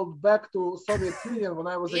traveled back to Soviet Union when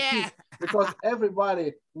I was a kid, because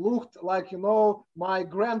everybody looked like my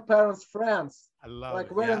grandparents' friends. I love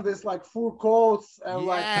wearing this fur coats and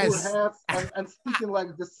fur hats and speaking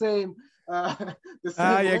the same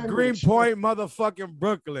language. Greenpoint, motherfucking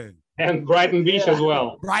Brooklyn. And Brighton Beach as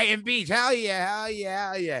well. Brighton Beach, hell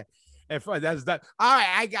yeah. And that's that. All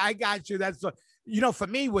right, I got you. That's for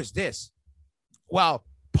me was this. Well,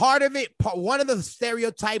 part of it, one of the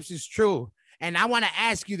stereotypes is true. And I want to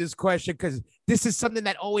ask you this question because this is something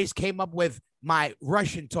that always came up with my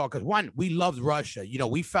Russian talk. Because one, we loved Russia.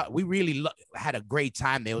 We really had a great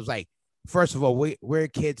time there. It was like, first of all, we're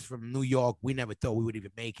kids from New York. We never thought we would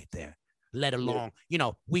even make it there, let alone,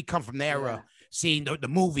 we come from the era seeing the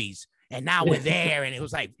movies. And now we're there. And it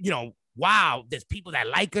was like, wow, there's people that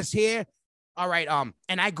like us here. All right.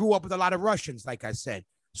 And I grew up with a lot of Russians, like I said.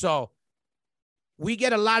 So we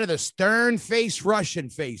get a lot of the stern face,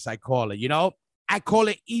 Russian face, I call it, I call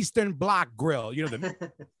it Eastern Bloc grill, the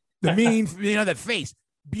mean, the face.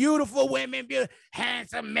 Beautiful women,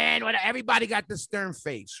 handsome men, whatever. Everybody got the stern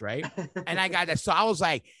face, right? And I got that. So I was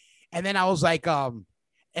like, and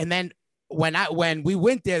then when we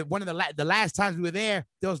went there, one of the last times we were there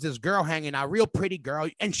was this girl hanging out, real pretty girl,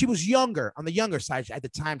 and she was younger, on the younger side. At the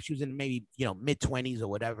time, she was in maybe mid-20s or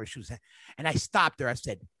whatever. And I stopped her. I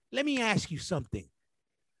said, "Let me ask you something.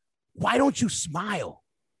 Why don't you smile?"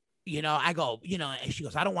 I go, and she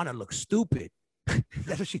goes, "I don't want to look stupid."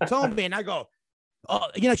 That's what she told me, and I go, "Oh,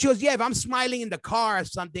 she goes, yeah, if I'm smiling in the car or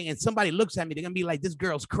something and somebody looks at me, they're gonna be like, this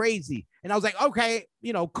girl's crazy." And I was like, okay,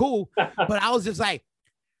 cool. But I was just like,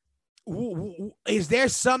 is there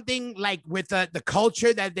something like with the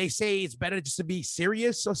culture that they say it's better just to be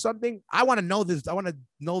serious or something? I want to know this. I want to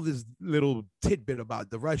know this little tidbit about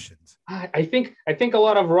the Russians. I think a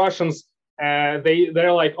lot of Russians,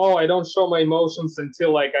 they're like, oh, I don't show my emotions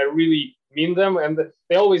until like I really mean them. And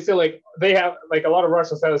they always say like, they have like a lot of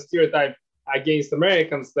Russians have a stereotype against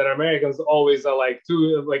Americans that Americans always are like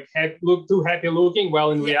look too happy looking.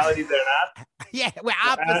 Well, in reality, they're not. Yeah, we're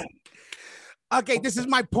opposite. Okay, this is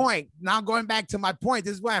my point. Now going back to my point,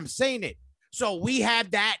 this is why I'm saying it. So we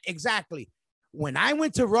have that exactly. When I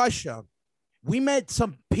went to Russia, we met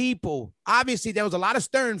some people. Obviously, there was a lot of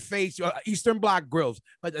stern face, Eastern Bloc grills.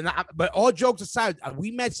 But all jokes aside,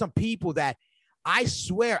 we met some people that I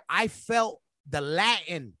swear I felt the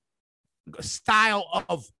Latin style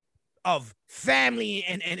of family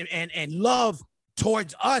and love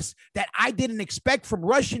towards us that I didn't expect from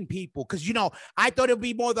Russian people. Because, I thought it would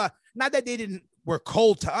be more not that they were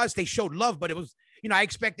cold to us. They showed love, but it was, I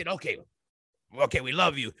expected, okay, we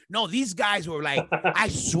love you. No, these guys were like, I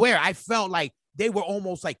swear, I felt like they were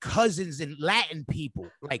almost like cousins in Latin people,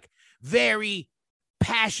 like very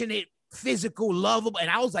passionate, physical, lovable. And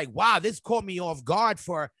I was like, wow, this caught me off guard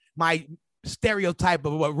for my stereotype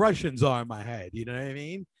of what Russians are in my head. You know what I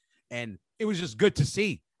mean? And it was just good to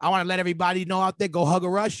see. I want to let everybody know out there, go hug a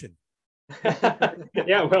Russian.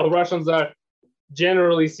 Yeah, well, Russians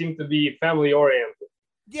generally seem to be family oriented.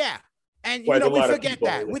 Yeah. And, we forget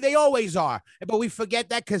that. They always are. But we forget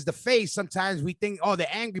that because the face, sometimes we think, oh, they're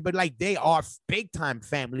angry, but like they are big time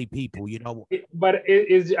family people, But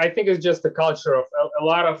I think it's just the culture of a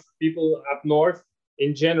lot of people up north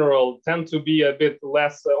in general tend to be a bit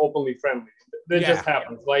less openly friendly. That just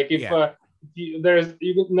happens. Like if you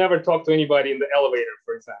could never talk to anybody in the elevator,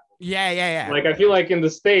 for example. Yeah. Like I feel like in the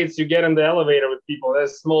States, you get in the elevator with people,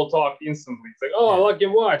 there's small talk instantly. It's like, oh, I like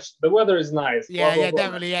your watch. The weather is nice. Yeah, blah, blah,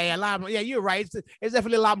 definitely. Yeah, a lot more, you're right. It's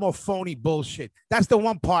definitely a lot more phony bullshit. That's the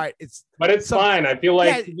one part. But it's fine. I feel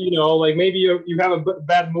like, like maybe you have a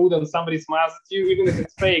bad mood and somebody smiles at you, even if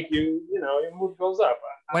it's fake, your mood goes up.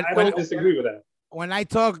 I don't disagree with that. When I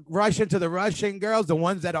talk Russian to the Russian girls, the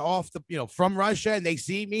ones that are from Russia and they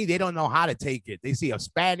see me, they don't know how to take it. They see a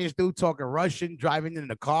Spanish dude talking Russian, driving in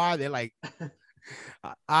the car. They're like,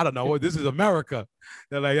 I don't know. This is America.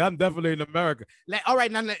 They're like, I'm definitely in America. All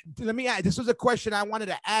right. Now, let me ask. This was a question I wanted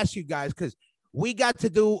to ask you guys because we got to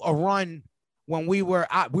do a run when we were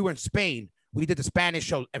in Spain. We did the Spanish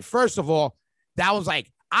show. And first of all, that was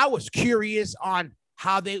like, I was curious on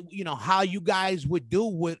how how you guys would do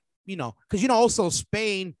with, because, also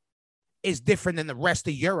Spain is different than the rest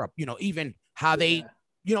of Europe, even how they,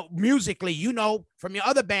 musically, from your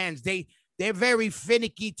other bands, they're very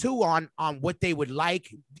finicky too on what they would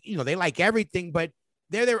like. They like everything, but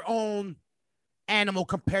they're their own animal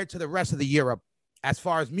compared to the rest of the Europe as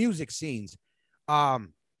far as music scenes.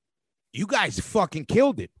 You guys fucking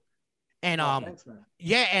killed it. And thanks, man.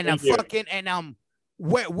 Yeah, and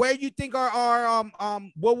where you think are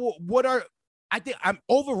what are I think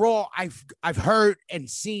overall I've heard and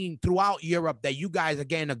seen throughout Europe that you guys are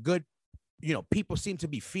getting a good, people seem to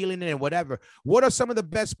be feeling it and whatever. What are some of the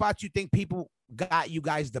best spots you think people got you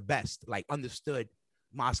guys the best, like understood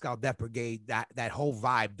Moscow Death Brigade, that whole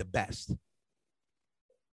vibe the best?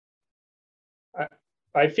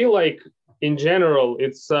 I feel like in general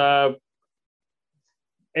it's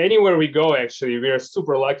anywhere we go, actually, we are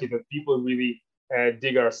super lucky that people really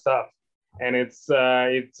dig our stuff, and it's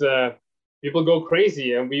people go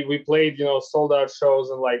crazy. And we played, sold out shows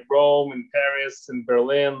in like Rome, in Paris, in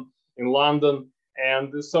Berlin, in London.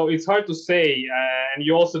 And so it's hard to say, and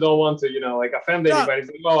you also don't want to, like offend anybody.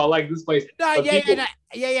 Say, oh, I like this place. No,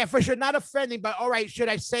 yeah, for sure, not offending. But all right, should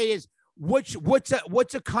I say is what's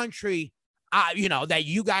a country, that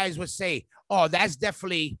you guys would say, oh, that's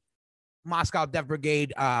definitely Moscow Death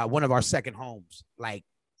Brigade, one of our second homes. Like,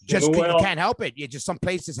 just you can't help it. Just some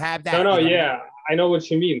places have that. No, yeah, I know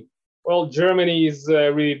what you mean. Well, Germany is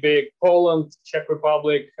really big. Poland, Czech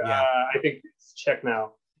Republic. I think it's Czech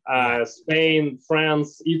now. Spain,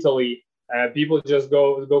 France, Italy, people just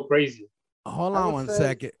go crazy. Hold on one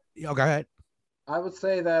second. Go ahead. I would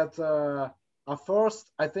say that our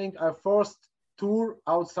first tour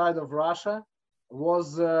outside of Russia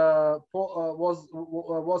was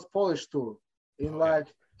Polish tour in like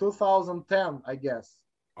 2010, I guess.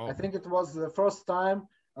 I think it was the first time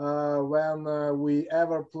when we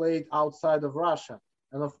ever played outside of Russia,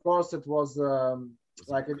 and of course it was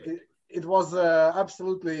it was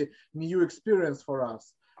absolutely new experience for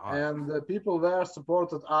us. And people there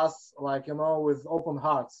supported us with open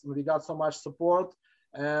hearts, and we got so much support.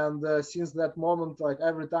 And since that moment, like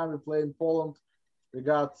every time we play in Poland, we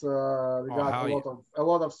got a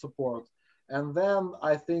lot of support. And then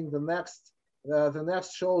I think the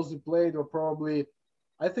next shows we played were probably,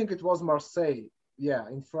 I think it was Marseille,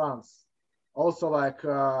 in France. Also,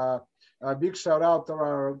 a big shout out to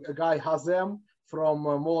our guy Hazem from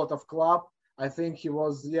Molotov Club. I think he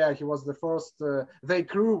was the first. Their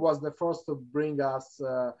crew was the first to bring us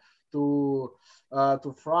to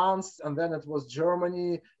France, and then it was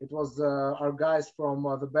Germany. It was our guys from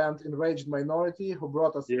the band Enraged Minority who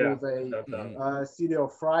brought us to the city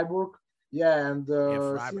of Freiburg. Since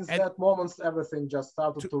that moment, everything just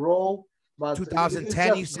started to roll. But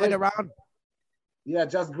 2010, you said around. Yeah,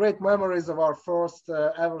 just great memories of our first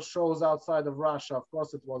ever shows outside of Russia. Of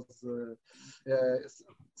course, it was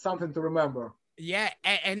something to remember. Yeah,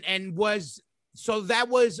 and that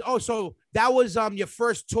was your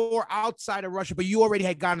first tour outside of Russia, but you already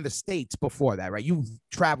had gone to the States before that, right? You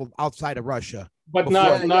traveled outside of Russia, but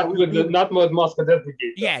not with Moscow Death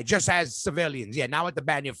Brigade. Yeah, just as civilians. Yeah, not with the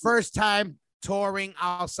band. Your first time touring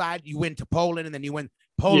outside, you went to Poland, and then you went.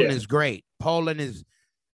 Poland is great. Poland is.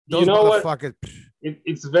 Those motherfuckers.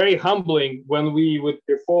 It's very humbling when we would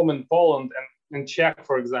perform in Poland and Czech,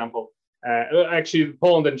 for example. Actually,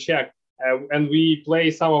 Poland and Czech, and we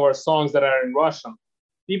play some of our songs that are in Russian.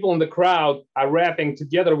 People in the crowd are rapping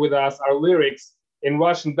together with us our lyrics in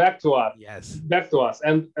Russian back to us. Yes. Back to us,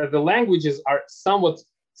 and the languages are somewhat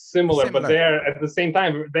similar, but they're at the same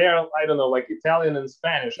time they are, I don't know, like Italian and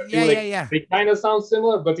Spanish. I feel they kind of sound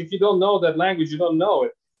similar, but if you don't know that language, you don't know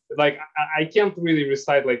it. Like I can't really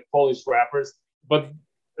recite like Polish rappers, but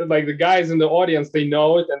like the guys in the audience, they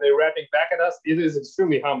know it and they're rapping back at us. It is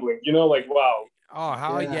extremely humbling, like, wow. Oh,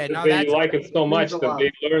 hell yeah! No, they like it so much that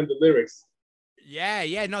they learn the lyrics.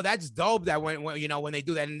 Yeah, no, that's dope. That when they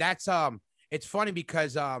do that, and that's it's funny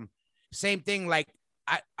because same thing. Like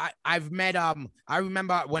I've met I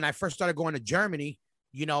remember when I first started going to Germany.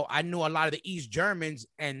 I knew a lot of the East Germans,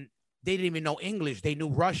 and they didn't even know English. They knew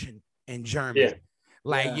Russian and German. Yeah.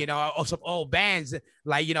 Some old bands,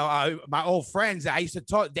 my old friends, I used to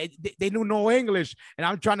talk, they knew no English, and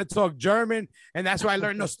I'm trying to talk German, and that's why I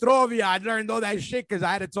learned Nostrovia. I learned all that shit because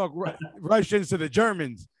I had to talk Russians to the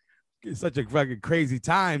Germans. It's such a fucking crazy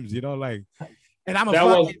times, and I'm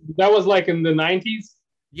that was like in the 90s.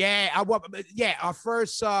 Yeah, our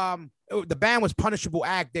first the band was Punishable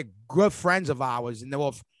Act. They're good friends of ours, and they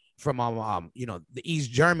were from the East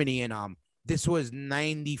Germany, and this was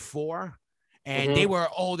 94. And they were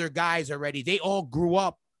older guys already. They all grew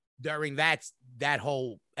up during that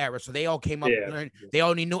whole era. So they all came up. They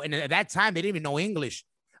only knew. And at that time, they didn't even know English.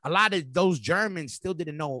 A lot of those Germans still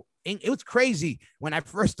didn't know. It was crazy when I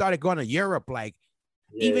first started going to Europe.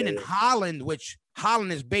 Even in Holland, which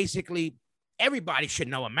Holland is basically everybody should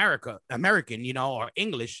know American, or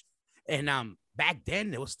English. And back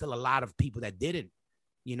then, there was still a lot of people that didn't,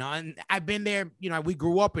 And I've been there. We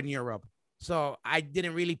grew up in Europe. So I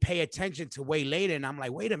didn't really pay attention to way later. And I'm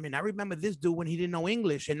like, wait a minute, I remember this dude when he didn't know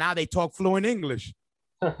English, and now they talk fluent English.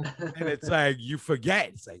 And it's like, you forget.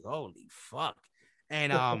 It's like, holy fuck.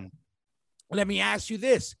 And let me ask you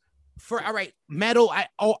this. All right, metal,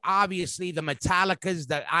 obviously the Metallicas,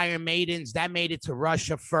 the Iron Maidens, that made it to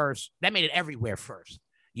Russia first. That made it everywhere first,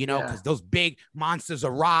 because those big Monsters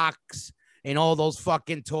of Rocks and all those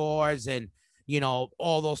fucking tours and,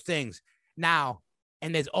 all those things. Now,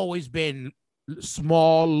 and there's always been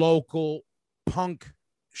small local punk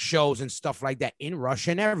shows and stuff like that in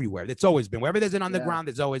Russia and everywhere. It's always been wherever there's an underground,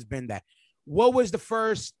 there's always been that. What was the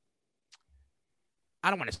first, I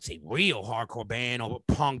don't want to say real hardcore band or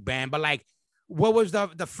punk band, but like, what was the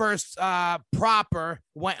first proper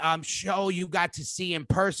show you got to see in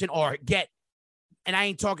person or get? And I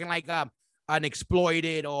ain't talking like an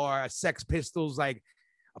Exploited or a Sex Pistols, like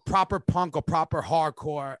a proper punk or proper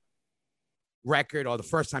hardcore record, or the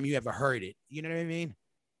first time you ever heard it. You know what I mean?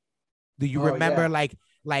 Do you remember like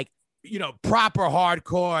proper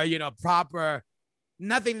hardcore, proper,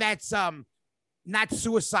 nothing that's not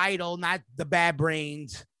suicidal, not the Bad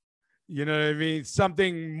Brains, you know what I mean?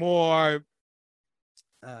 Something more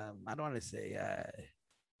I don't want to say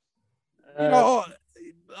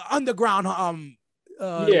underground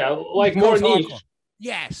like more niche. Hardcore.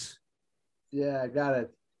 Yes. Yeah, I got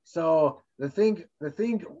it. So the thing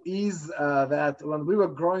is that when we were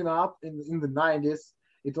growing up in the 90s,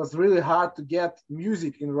 it was really hard to get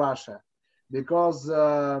music in Russia because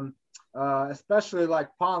especially like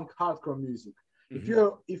punk hardcore music.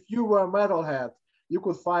 Mm-hmm. If you were a metalhead, you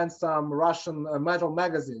could find some Russian metal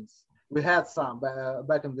magazines. We had some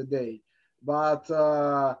back in the day, but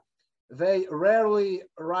they rarely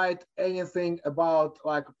write anything about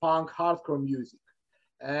like punk hardcore music.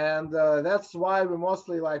 And that's why we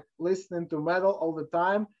mostly like listening to metal all the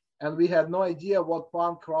time. And we had no idea what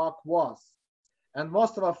punk rock was. And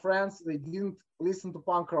most of our friends, they didn't listen to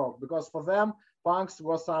punk rock because for them, punks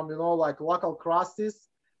were some, like local crusties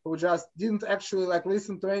who just didn't actually like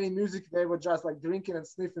listen to any music. They were just like drinking and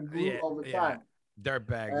sniffing glue all the time.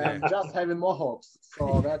 Dirtbags. And just having mohawks.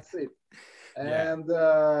 So that's it. And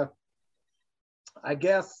I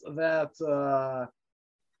guess that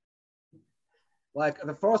like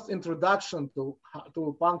the first introduction to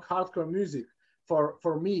punk hardcore music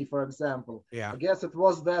for me, for example, I guess it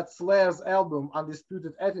was that Slayer's album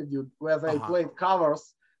Undisputed Attitude, where they played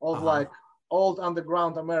covers of like old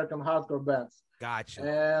underground American hardcore bands. Gotcha.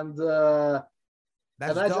 And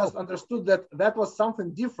I just understood that was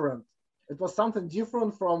something different. It was something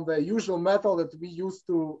different from the usual metal that we used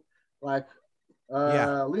to like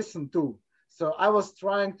listen to. So I was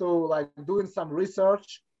trying to like doing some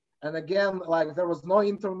research, and again, like there was no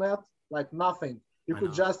internet, like nothing. You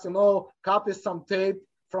could just, copy some tape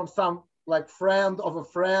from some like friend of a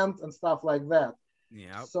friend and stuff like that.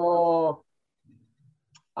 Yeah. So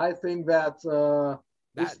I think that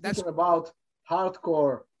speaking about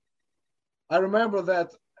hardcore, I remember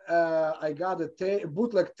that I got a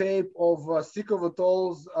bootleg tape of Sick of It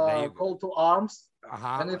All's Call to Arms,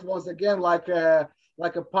 and it was again like a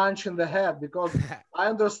punch in the head because I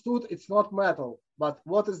understood it's not metal, but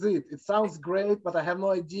what is it? It sounds great, but I have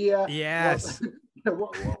no idea. Yes.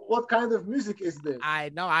 What kind of music is this?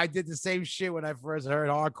 I know. I did the same shit when I first heard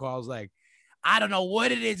hardcore. I was like, I don't know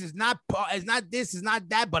what it is. It's not this, it's not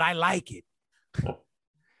that, but I like it.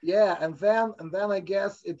 Yeah, and then I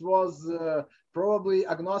guess it was probably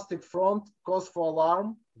Agnostic Front, Cause for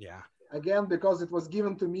Alarm. Yeah. Again, because it was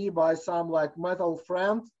given to me by some like metal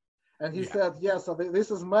friend, and he said, so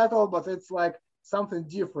this is metal, but it's like something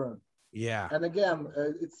different. Yeah. And again,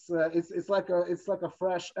 it's like a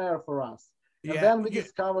fresh air for us. And then we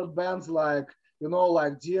discovered bands like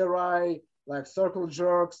like DRI, like Circle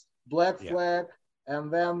Jerks, Black Flag,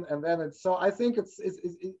 and then it's so I think it's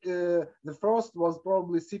the first was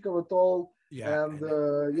probably Sick of It All,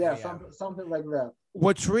 something like that.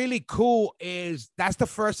 What's really cool is that's the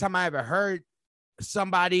first time I ever heard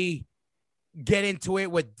somebody get into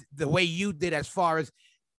it with the way you did, as far as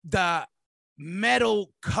the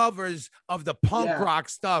metal covers of the punk rock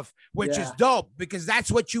stuff, which is dope because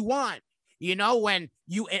that's what you want. When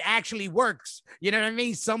it actually works, you know what I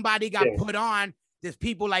mean? Somebody got put on. There's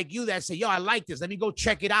people like you that say, yo, I like this. Let me go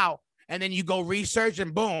check it out. And then you go research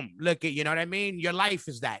and boom, look at, you know what I mean? Your life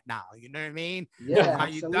is that now. You know what I mean? Yeah,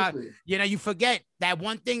 absolutely. You forget that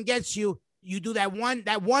one thing gets you, you do that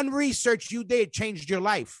one research you did changed your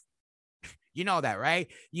life. You know that, right?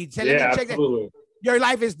 You tell me check that. Your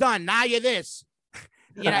life is done. Now you're this.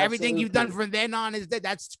 Everything you've done from then on is that.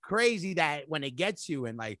 That's crazy that when it gets you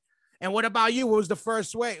and like, and what about you? What was the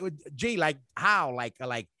first way? Gee, like how? Like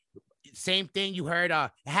same thing you heard, it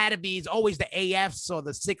had to be, it's always the AFs or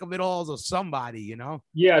the Sick of It Alls or somebody,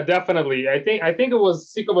 Yeah, definitely. I think it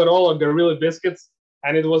was Sick of It All or Gorilla Biscuits,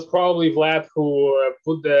 and it was probably Vlad who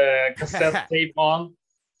put the cassette tape on.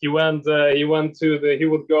 He would go to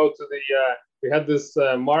the we had this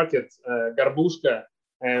market, Garbushka,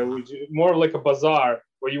 which is more like a bazaar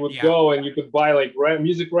where you would go and you could buy like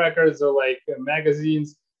music records or like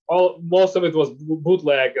magazines. Most of it was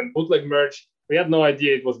bootleg and bootleg merch. We had no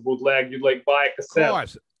idea it was bootleg. You'd like buy a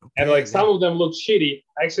cassette and like some of them look shitty.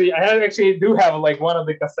 Actually, I actually do have like one of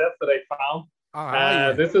the cassettes that I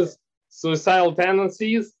found. This is Suicidal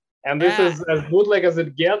Tendencies, and this is as bootleg as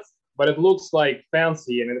it gets, but it looks like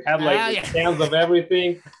fancy, and it had like cans of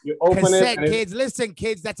everything. You open cassette, it, kids. Listen,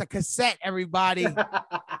 kids, that's a cassette. Everybody.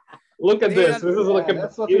 Look at this. This is like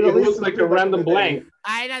it looks like a random blank.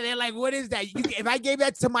 I know. They're like, what is that? If I gave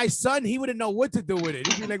that to my son, he wouldn't know what to do with it.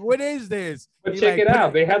 He'd be like, what is this? But check it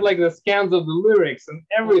out. They had like the scans of the lyrics and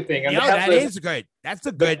everything. And that is good. That's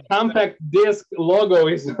a good. Compact disc logo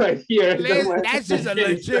is right here. That's just a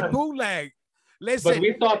legit bootleg. Listen. But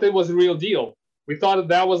we thought it was real deal. We thought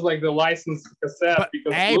that was like the licensed cassette.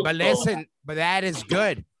 But listen, but that is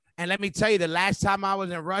good. And let me tell you, the last time I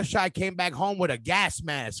was in Russia, I came back home with a gas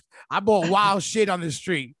mask. I bought wild shit on the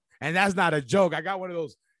street, and that's not a joke. I got one of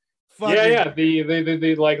those.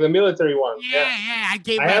 The like the military one. Yeah. I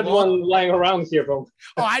had one lying around here, bro.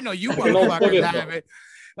 Oh, I know you motherfuckers have it.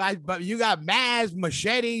 But you got masks,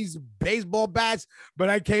 machetes, baseball bats. But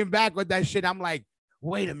I came back with that shit. I'm like,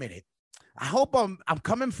 wait a minute. I hope I'm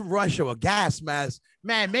coming from Russia with gas mask.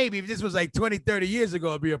 Man, maybe if this was like 20, 30 years ago,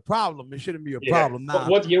 it'd be a problem. It shouldn't be a problem now.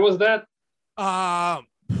 What year was that? I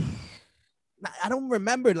don't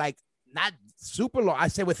remember, like not super long. I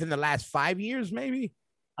say within the last 5 years, maybe.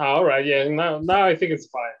 Oh, all right. Yeah. Now I think it's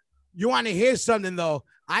fine. You want to hear something, though?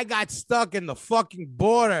 I got stuck in the fucking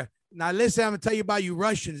border. Now, listen, I'm going to tell you about you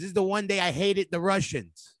Russians. This is the one day I hated the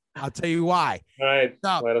Russians. I'll tell you why. All right.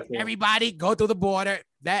 So everybody go through the border,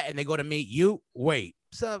 and they go to meet you. Wait.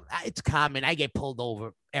 So it's common. I get pulled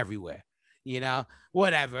over everywhere,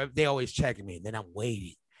 whatever. They always checking me. And then I'm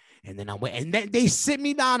waiting. And then they sit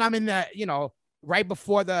me down. I'm in the, right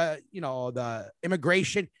before the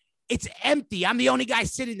immigration. It's empty. I'm the only guy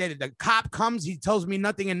sitting there. The cop comes. He tells me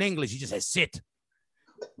nothing in English. He just says, sit.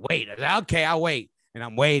 Wait. Okay, I'll wait. And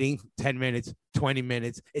I'm waiting 10 minutes, 20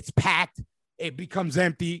 minutes. It's packed. It becomes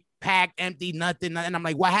empty, packed, empty, nothing. And I'm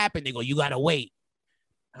like, what happened? They go, you got to wait.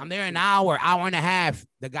 I'm there an hour and a half.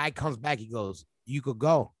 The guy comes back. He goes, you could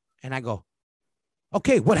go. And I go,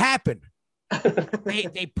 okay, what happened?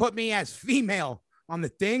 they put me as female on the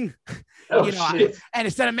thing. Shit. And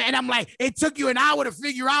instead of man, I'm like, it took you an hour to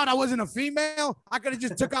figure out I wasn't a female. I could have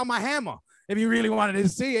just took out my hammer if you really wanted to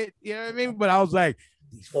see it. You know what I mean? But I was like,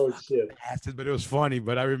 shit. Bastards, but it was funny.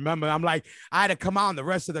 But I remember, I'm like, I had to come out, and the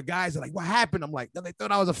rest of the guys are like, what happened? I'm like, no, they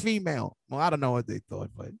thought I was a female. Well, I don't know what they thought,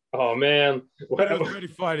 but oh man, it was pretty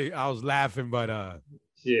funny. I was laughing, but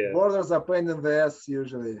yeah, borders are pain in the ass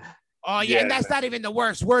usually. Oh yeah, and that's not even the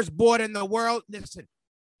worst border in the world. Listen,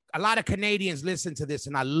 a lot of Canadians listen to this,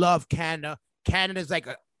 and I love Canada. Canada's like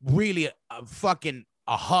a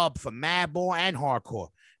hub for madball and hardcore,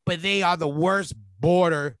 but they are the worst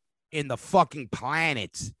border in the fucking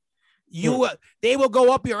planet. They will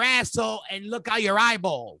go up your asshole and look out your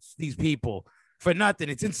eyeballs, these people, for nothing.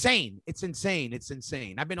 It's insane.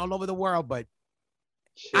 I've been all over the world, but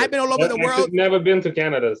I've never been to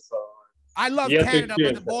Canada, so I love Canada,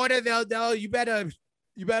 but the border, they'll you better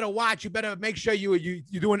watch. You better make sure you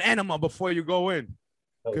do an enema before you go in.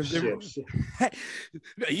 Because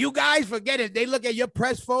you guys forget it. They look at your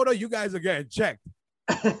press photo, you guys are getting checked.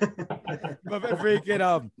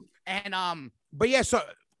 But yeah, so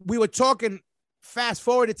we were talking, fast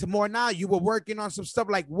forwarded to more now. You were working on some stuff,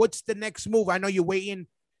 like what's the next move? I know you're waiting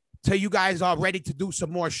till you guys are ready to do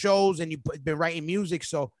some more shows, and you've been writing music.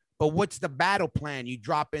 So, but what's the battle plan?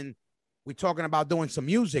 We're talking about doing some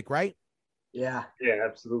music, right? Yeah,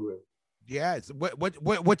 absolutely. Yeah.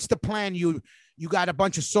 What's the plan? You got a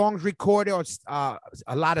bunch of songs recorded, or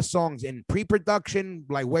a lot of songs in pre-production?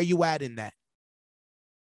 Like, where you at in that?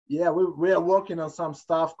 Yeah, we are working on some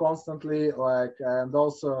stuff constantly, and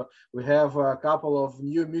also we have a couple of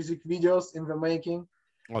new music videos in the making.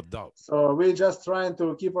 Oh, dope. So we're just trying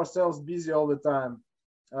to keep ourselves busy all the time.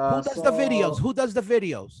 Who does the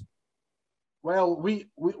videos? Well, we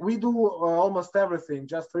do almost everything,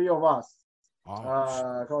 just three of us.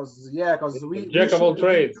 Because we jack of all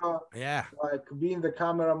trades. Like being the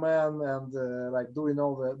cameraman and doing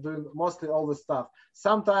mostly all the stuff.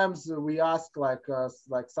 Sometimes we ask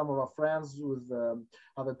some of our friends with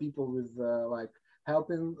other people with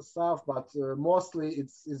helping stuff, but mostly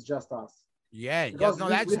it's just us. Yeah, because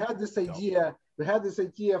we had this idea. We had this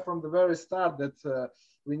idea from the very start that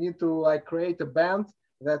we need to create a band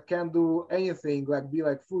that can do anything, be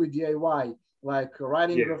fully DIY,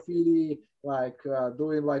 writing graffiti,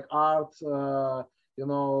 doing art,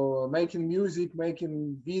 making music,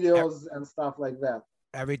 making videos and stuff like that.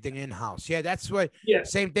 Everything in-house. Yeah, that's what.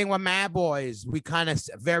 Same thing with Mad Boys. We kind of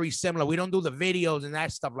very similar. We don't do the videos and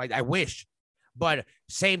that stuff like that. I wish, but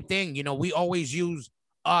same thing. We always use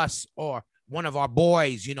us, or one of our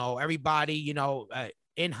boys, you know, everybody, you know,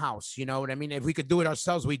 in-house, you know what I mean? If we could do it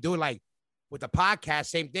ourselves, we do it. Like with the podcast,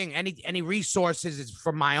 same thing. Any resources is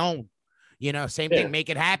from my own, you know, same thing. Make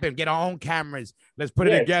it happen. Get our own cameras. Let's put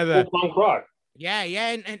it together. Full punk rock. Yeah,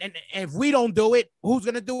 and if we don't do it, who's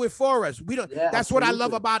gonna do it for us? We don't. That's absolutely. what I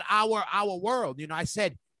love about our world. You know, I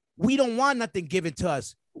said we don't want nothing given to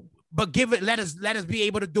us, but give it. Let us be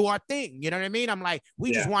able to do our thing. You know what I mean? I'm like,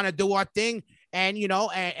 we just want to do our thing, and you know,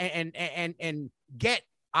 and get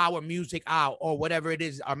our music out or whatever it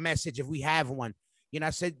is, our message if we have one. You know,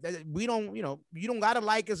 I said we don't. You know, you don't gotta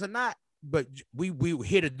like us or not, but we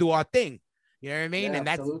here to do our thing. You know what I mean? And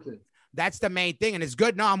that's the main thing. And it's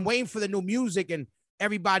good. Now I'm waiting for the new music and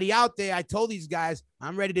everybody out there. I told these guys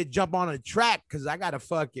I'm ready to jump on a track because I got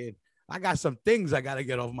some things I got to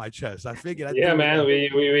get off my chest. I figured. We gotta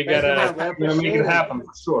make it happen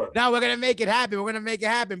for sure. Now we're going to make it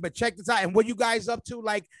happen. But check this out. And what you guys up to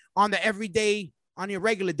like on the everyday, on your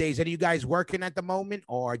regular days? Are you guys working at the moment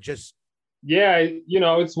or just? Yeah, you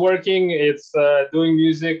know, it's working. It's doing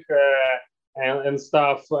music and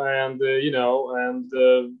stuff and, you know,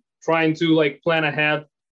 and trying to like plan ahead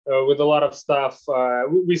with a lot of stuff.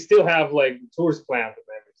 We still have like tours planned and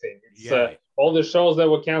everything. It's, all the shows that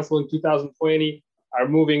were canceled in 2020 are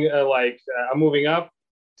moving moving up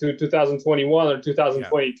to 2021 or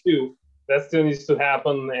 2022. That still needs to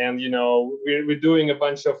happen. And, you know, we're doing a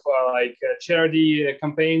bunch of charity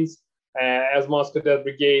campaigns as Moscow Dead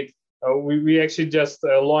Brigade. We actually just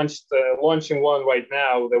launching one right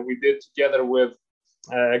now that we did together with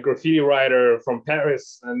a graffiti writer from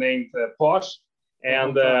Paris named Posh,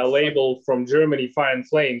 and a label from Germany, Fire and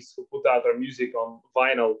Flames, who put out our music on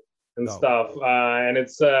vinyl and stuff. And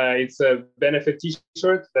it's a benefit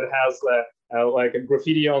T-shirt that has like a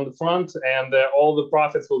graffiti on the front, and all the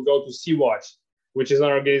profits will go to Sea-Watch, which is an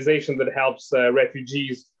organization that helps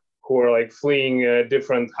refugees who are like fleeing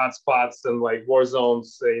different hotspots and like war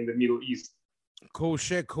zones in the Middle East. Cool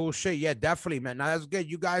shit. Yeah, definitely, man. Now that's good.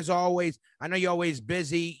 You guys are always, I know you're always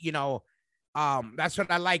busy, you know. That's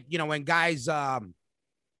what I like, you know, when guys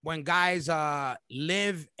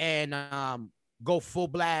live and go full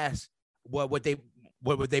blast what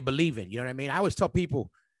they believe in. You know what I mean? I always tell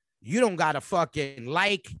people, you don't gotta fucking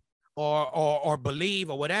like or believe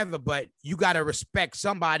or whatever, but you gotta respect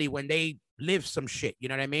somebody when they live some shit. You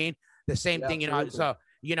know what I mean? The same thing, you know. So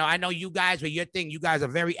you know, I know you guys with your thing, you guys are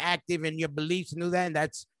very active in your beliefs and do that.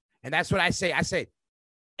 And that's what I say. I say,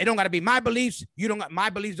 it don't got to be my beliefs. My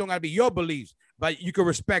beliefs don't got to be your beliefs, but you can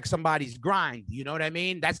respect somebody's grind. You know what I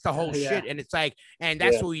mean? That's the whole shit. And it's like, and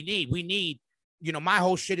that's what we need. We need, you know, my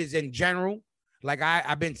whole shit is in general. Like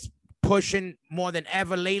I've been pushing more than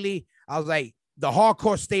ever lately. I was like, the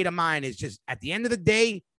hardcore state of mind is just at the end of the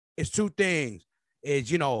day, it's two things.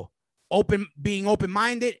 Is, you know, being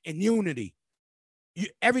open-minded and unity.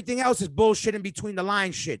 Everything else is bullshit in between the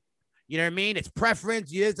line shit. You know what I mean? It's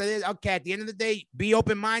preference. Yes, it is. Okay, at the end of the day, be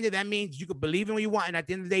open-minded. That means you can believe in what you want. And at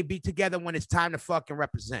the end of the day, be together when it's time to fucking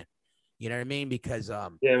represent. You know what I mean? Because,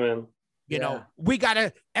 man. You know,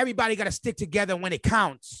 everybody got to stick together when it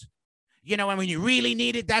counts. You know, and when you really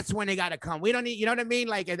need it, that's when they got to come. We don't need, you know what I mean?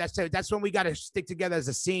 Like, that's when we got to stick together as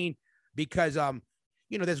a scene because,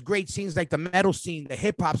 you know, there's great scenes like the metal scene, the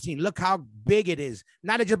hip hop scene. Look how big it is.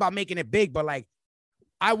 Not just about making it big, but like,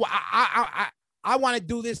 I want to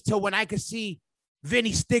do this till when I can see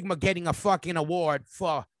Vinny Stigma getting a fucking award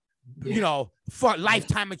for, you know, for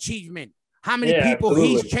lifetime achievement. How many people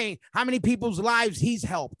he's changed? How many people's lives he's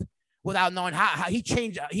helped without knowing how he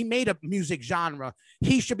changed? He made a music genre.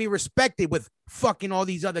 He should be respected with fucking all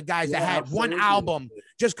these other guys that had one album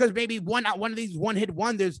just because maybe one of these one-hit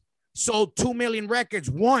wonders sold 2 million records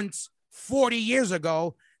once 40 years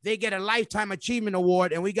ago. They get a lifetime achievement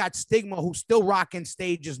award, and we got Stigma, who's still rocking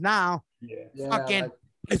stages now.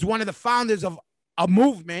 Is one of the founders of a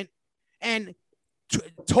movement and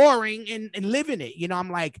touring and living it. You know, I'm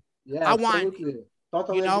like, I want,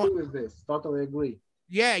 totally you know, agree with this. Totally agree.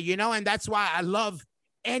 Yeah, you know, and that's why I love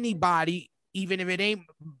anybody, even if it ain't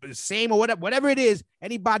the same or whatever it is,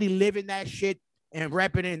 anybody living that shit and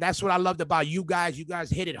repping it. And that's what I loved about you guys. You guys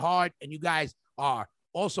hit it hard, and you guys are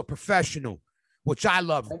also professional, which I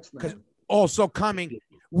love, because also coming,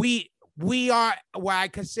 we are where I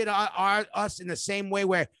consider us in the same way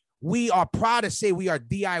where we are proud to say we are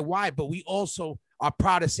DIY, but we also are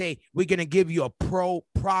proud to say we're going to give you a pro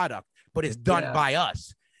product, but it's done by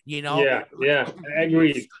us, you know? Yeah,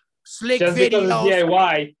 agreed. Slick just videos. Because it's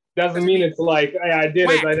DIY doesn't mean it's like, hey, I did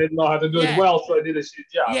it. I didn't know how to do it well, so I did a shit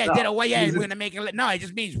job. Yeah, no. did it well. Yeah, we're gonna make it. No, it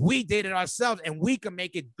just means we did it ourselves, and we can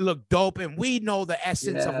make it look dope, and we know the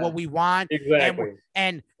essence of what we want. Exactly.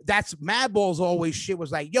 And that's Madball's always shit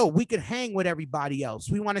was like, yo, we could hang with everybody else.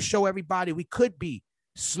 We want to show everybody we could be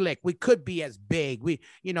slick. We could be as big. We're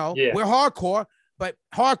hardcore, but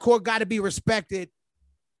hardcore got to be respected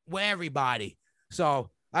with everybody. So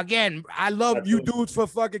again, I love you dudes for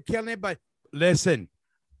fucking killing it, but listen,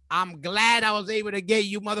 I'm glad I was able to get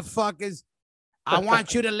you motherfuckers. I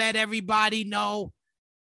want you to let everybody know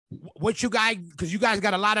what you guys, because you guys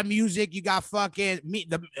got a lot of music. You got fucking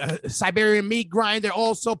Siberian Meat Grinder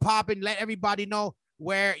also popping. Let everybody know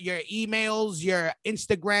where your emails, your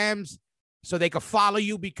Instagrams, so they can follow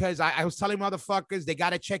you, because I was telling motherfuckers they got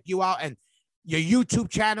to check you out, and your YouTube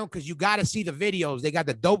channel, because you got to see the videos. They got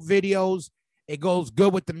the dope videos. It goes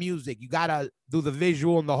good with the music. You got to do the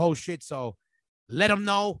visual and the whole shit. So let them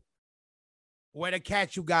know where to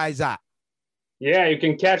catch you guys at. Yeah, you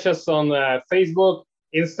can catch us on Facebook,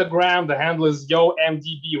 Instagram. The handle is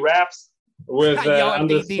YoMDBRaps with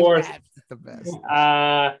underscores. The best.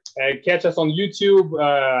 Catch us on YouTube.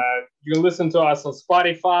 You can listen to us on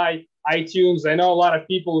Spotify, iTunes. I know a lot of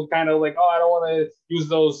people kind of like, oh, I don't want to use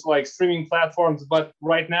those like streaming platforms, but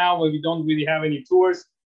right now when we don't really have any tours,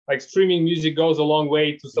 like streaming music goes a long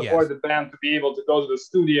way to support the band to be able to go to the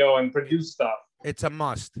studio and produce stuff. It's a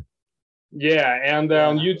must. Yeah, and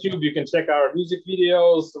on YouTube you can check our music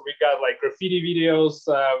videos. We got like graffiti videos.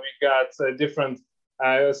 We got different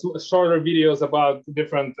shorter videos about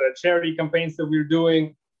different charity campaigns that we're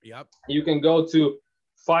doing. Yep. You can go to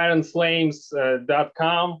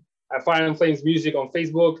fireandflames.com, Fire and Flames Music on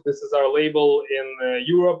Facebook. This is our label in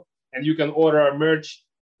Europe, and you can order our merch.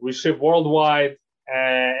 We ship worldwide,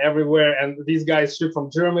 everywhere, and these guys ship from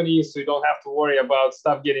Germany, so you don't have to worry about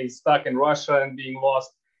stuff getting stuck in Russia and being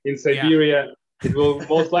lost in Siberia. It will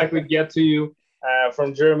most likely get to you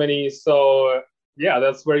from Germany. So yeah,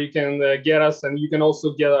 that's where you can get us, and you can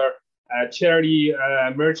also get our charity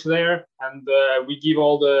merch there, and we give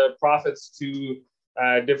all the profits to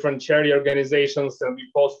different charity organizations, and we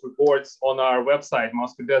post reports on our website,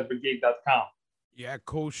 MoscowDeathBrigade.com. Yeah,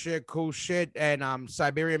 cool shit. And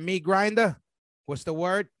Siberian Meat Grinder, what's the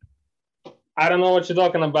word? I don't know what you're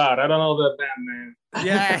talking about. I don't know the band name.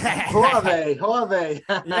 Yeah. Who are they?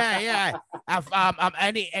 Yeah.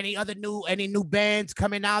 Any other new bands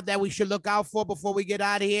coming out that we should look out for before we get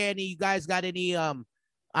out of here? Any you guys got any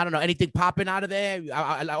I don't know, anything popping out of there?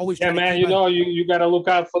 I always man, you got to look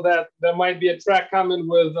out for that. There might be a track coming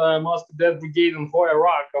with Moscow Death Brigade and Hoya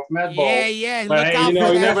Rock of Madball. Yeah. But hey, you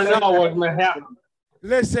never know what may happen.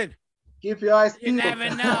 Listen. Keep your eyes peeled. You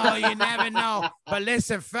never know. But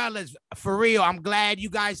listen, fellas, for real, I'm glad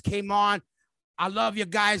you guys came on. I love your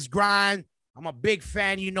guys' grind. I'm a big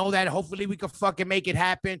fan. You know that. Hopefully we can fucking make it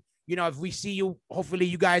happen. You know, if we see you, hopefully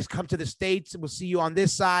you guys come to the States. We'll see you on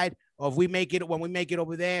this side. Or if we make it, when we make it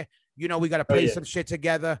over there, you know, we got to play some shit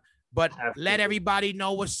together. But let everybody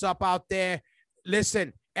know what's up out there.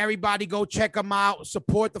 Listen, everybody go check them out.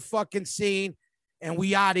 Support the fucking scene. And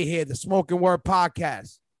we out of here. The Smoking Word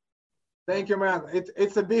Podcast. Thank you, man.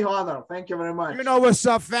 It's a big honor. Thank you very much. You know what's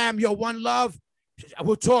up, fam? Yo, one love.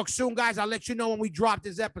 We'll talk soon, guys. I'll let you know when we drop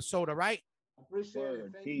this episode, all right? Appreciate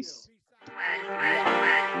it. Peace.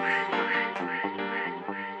 Word.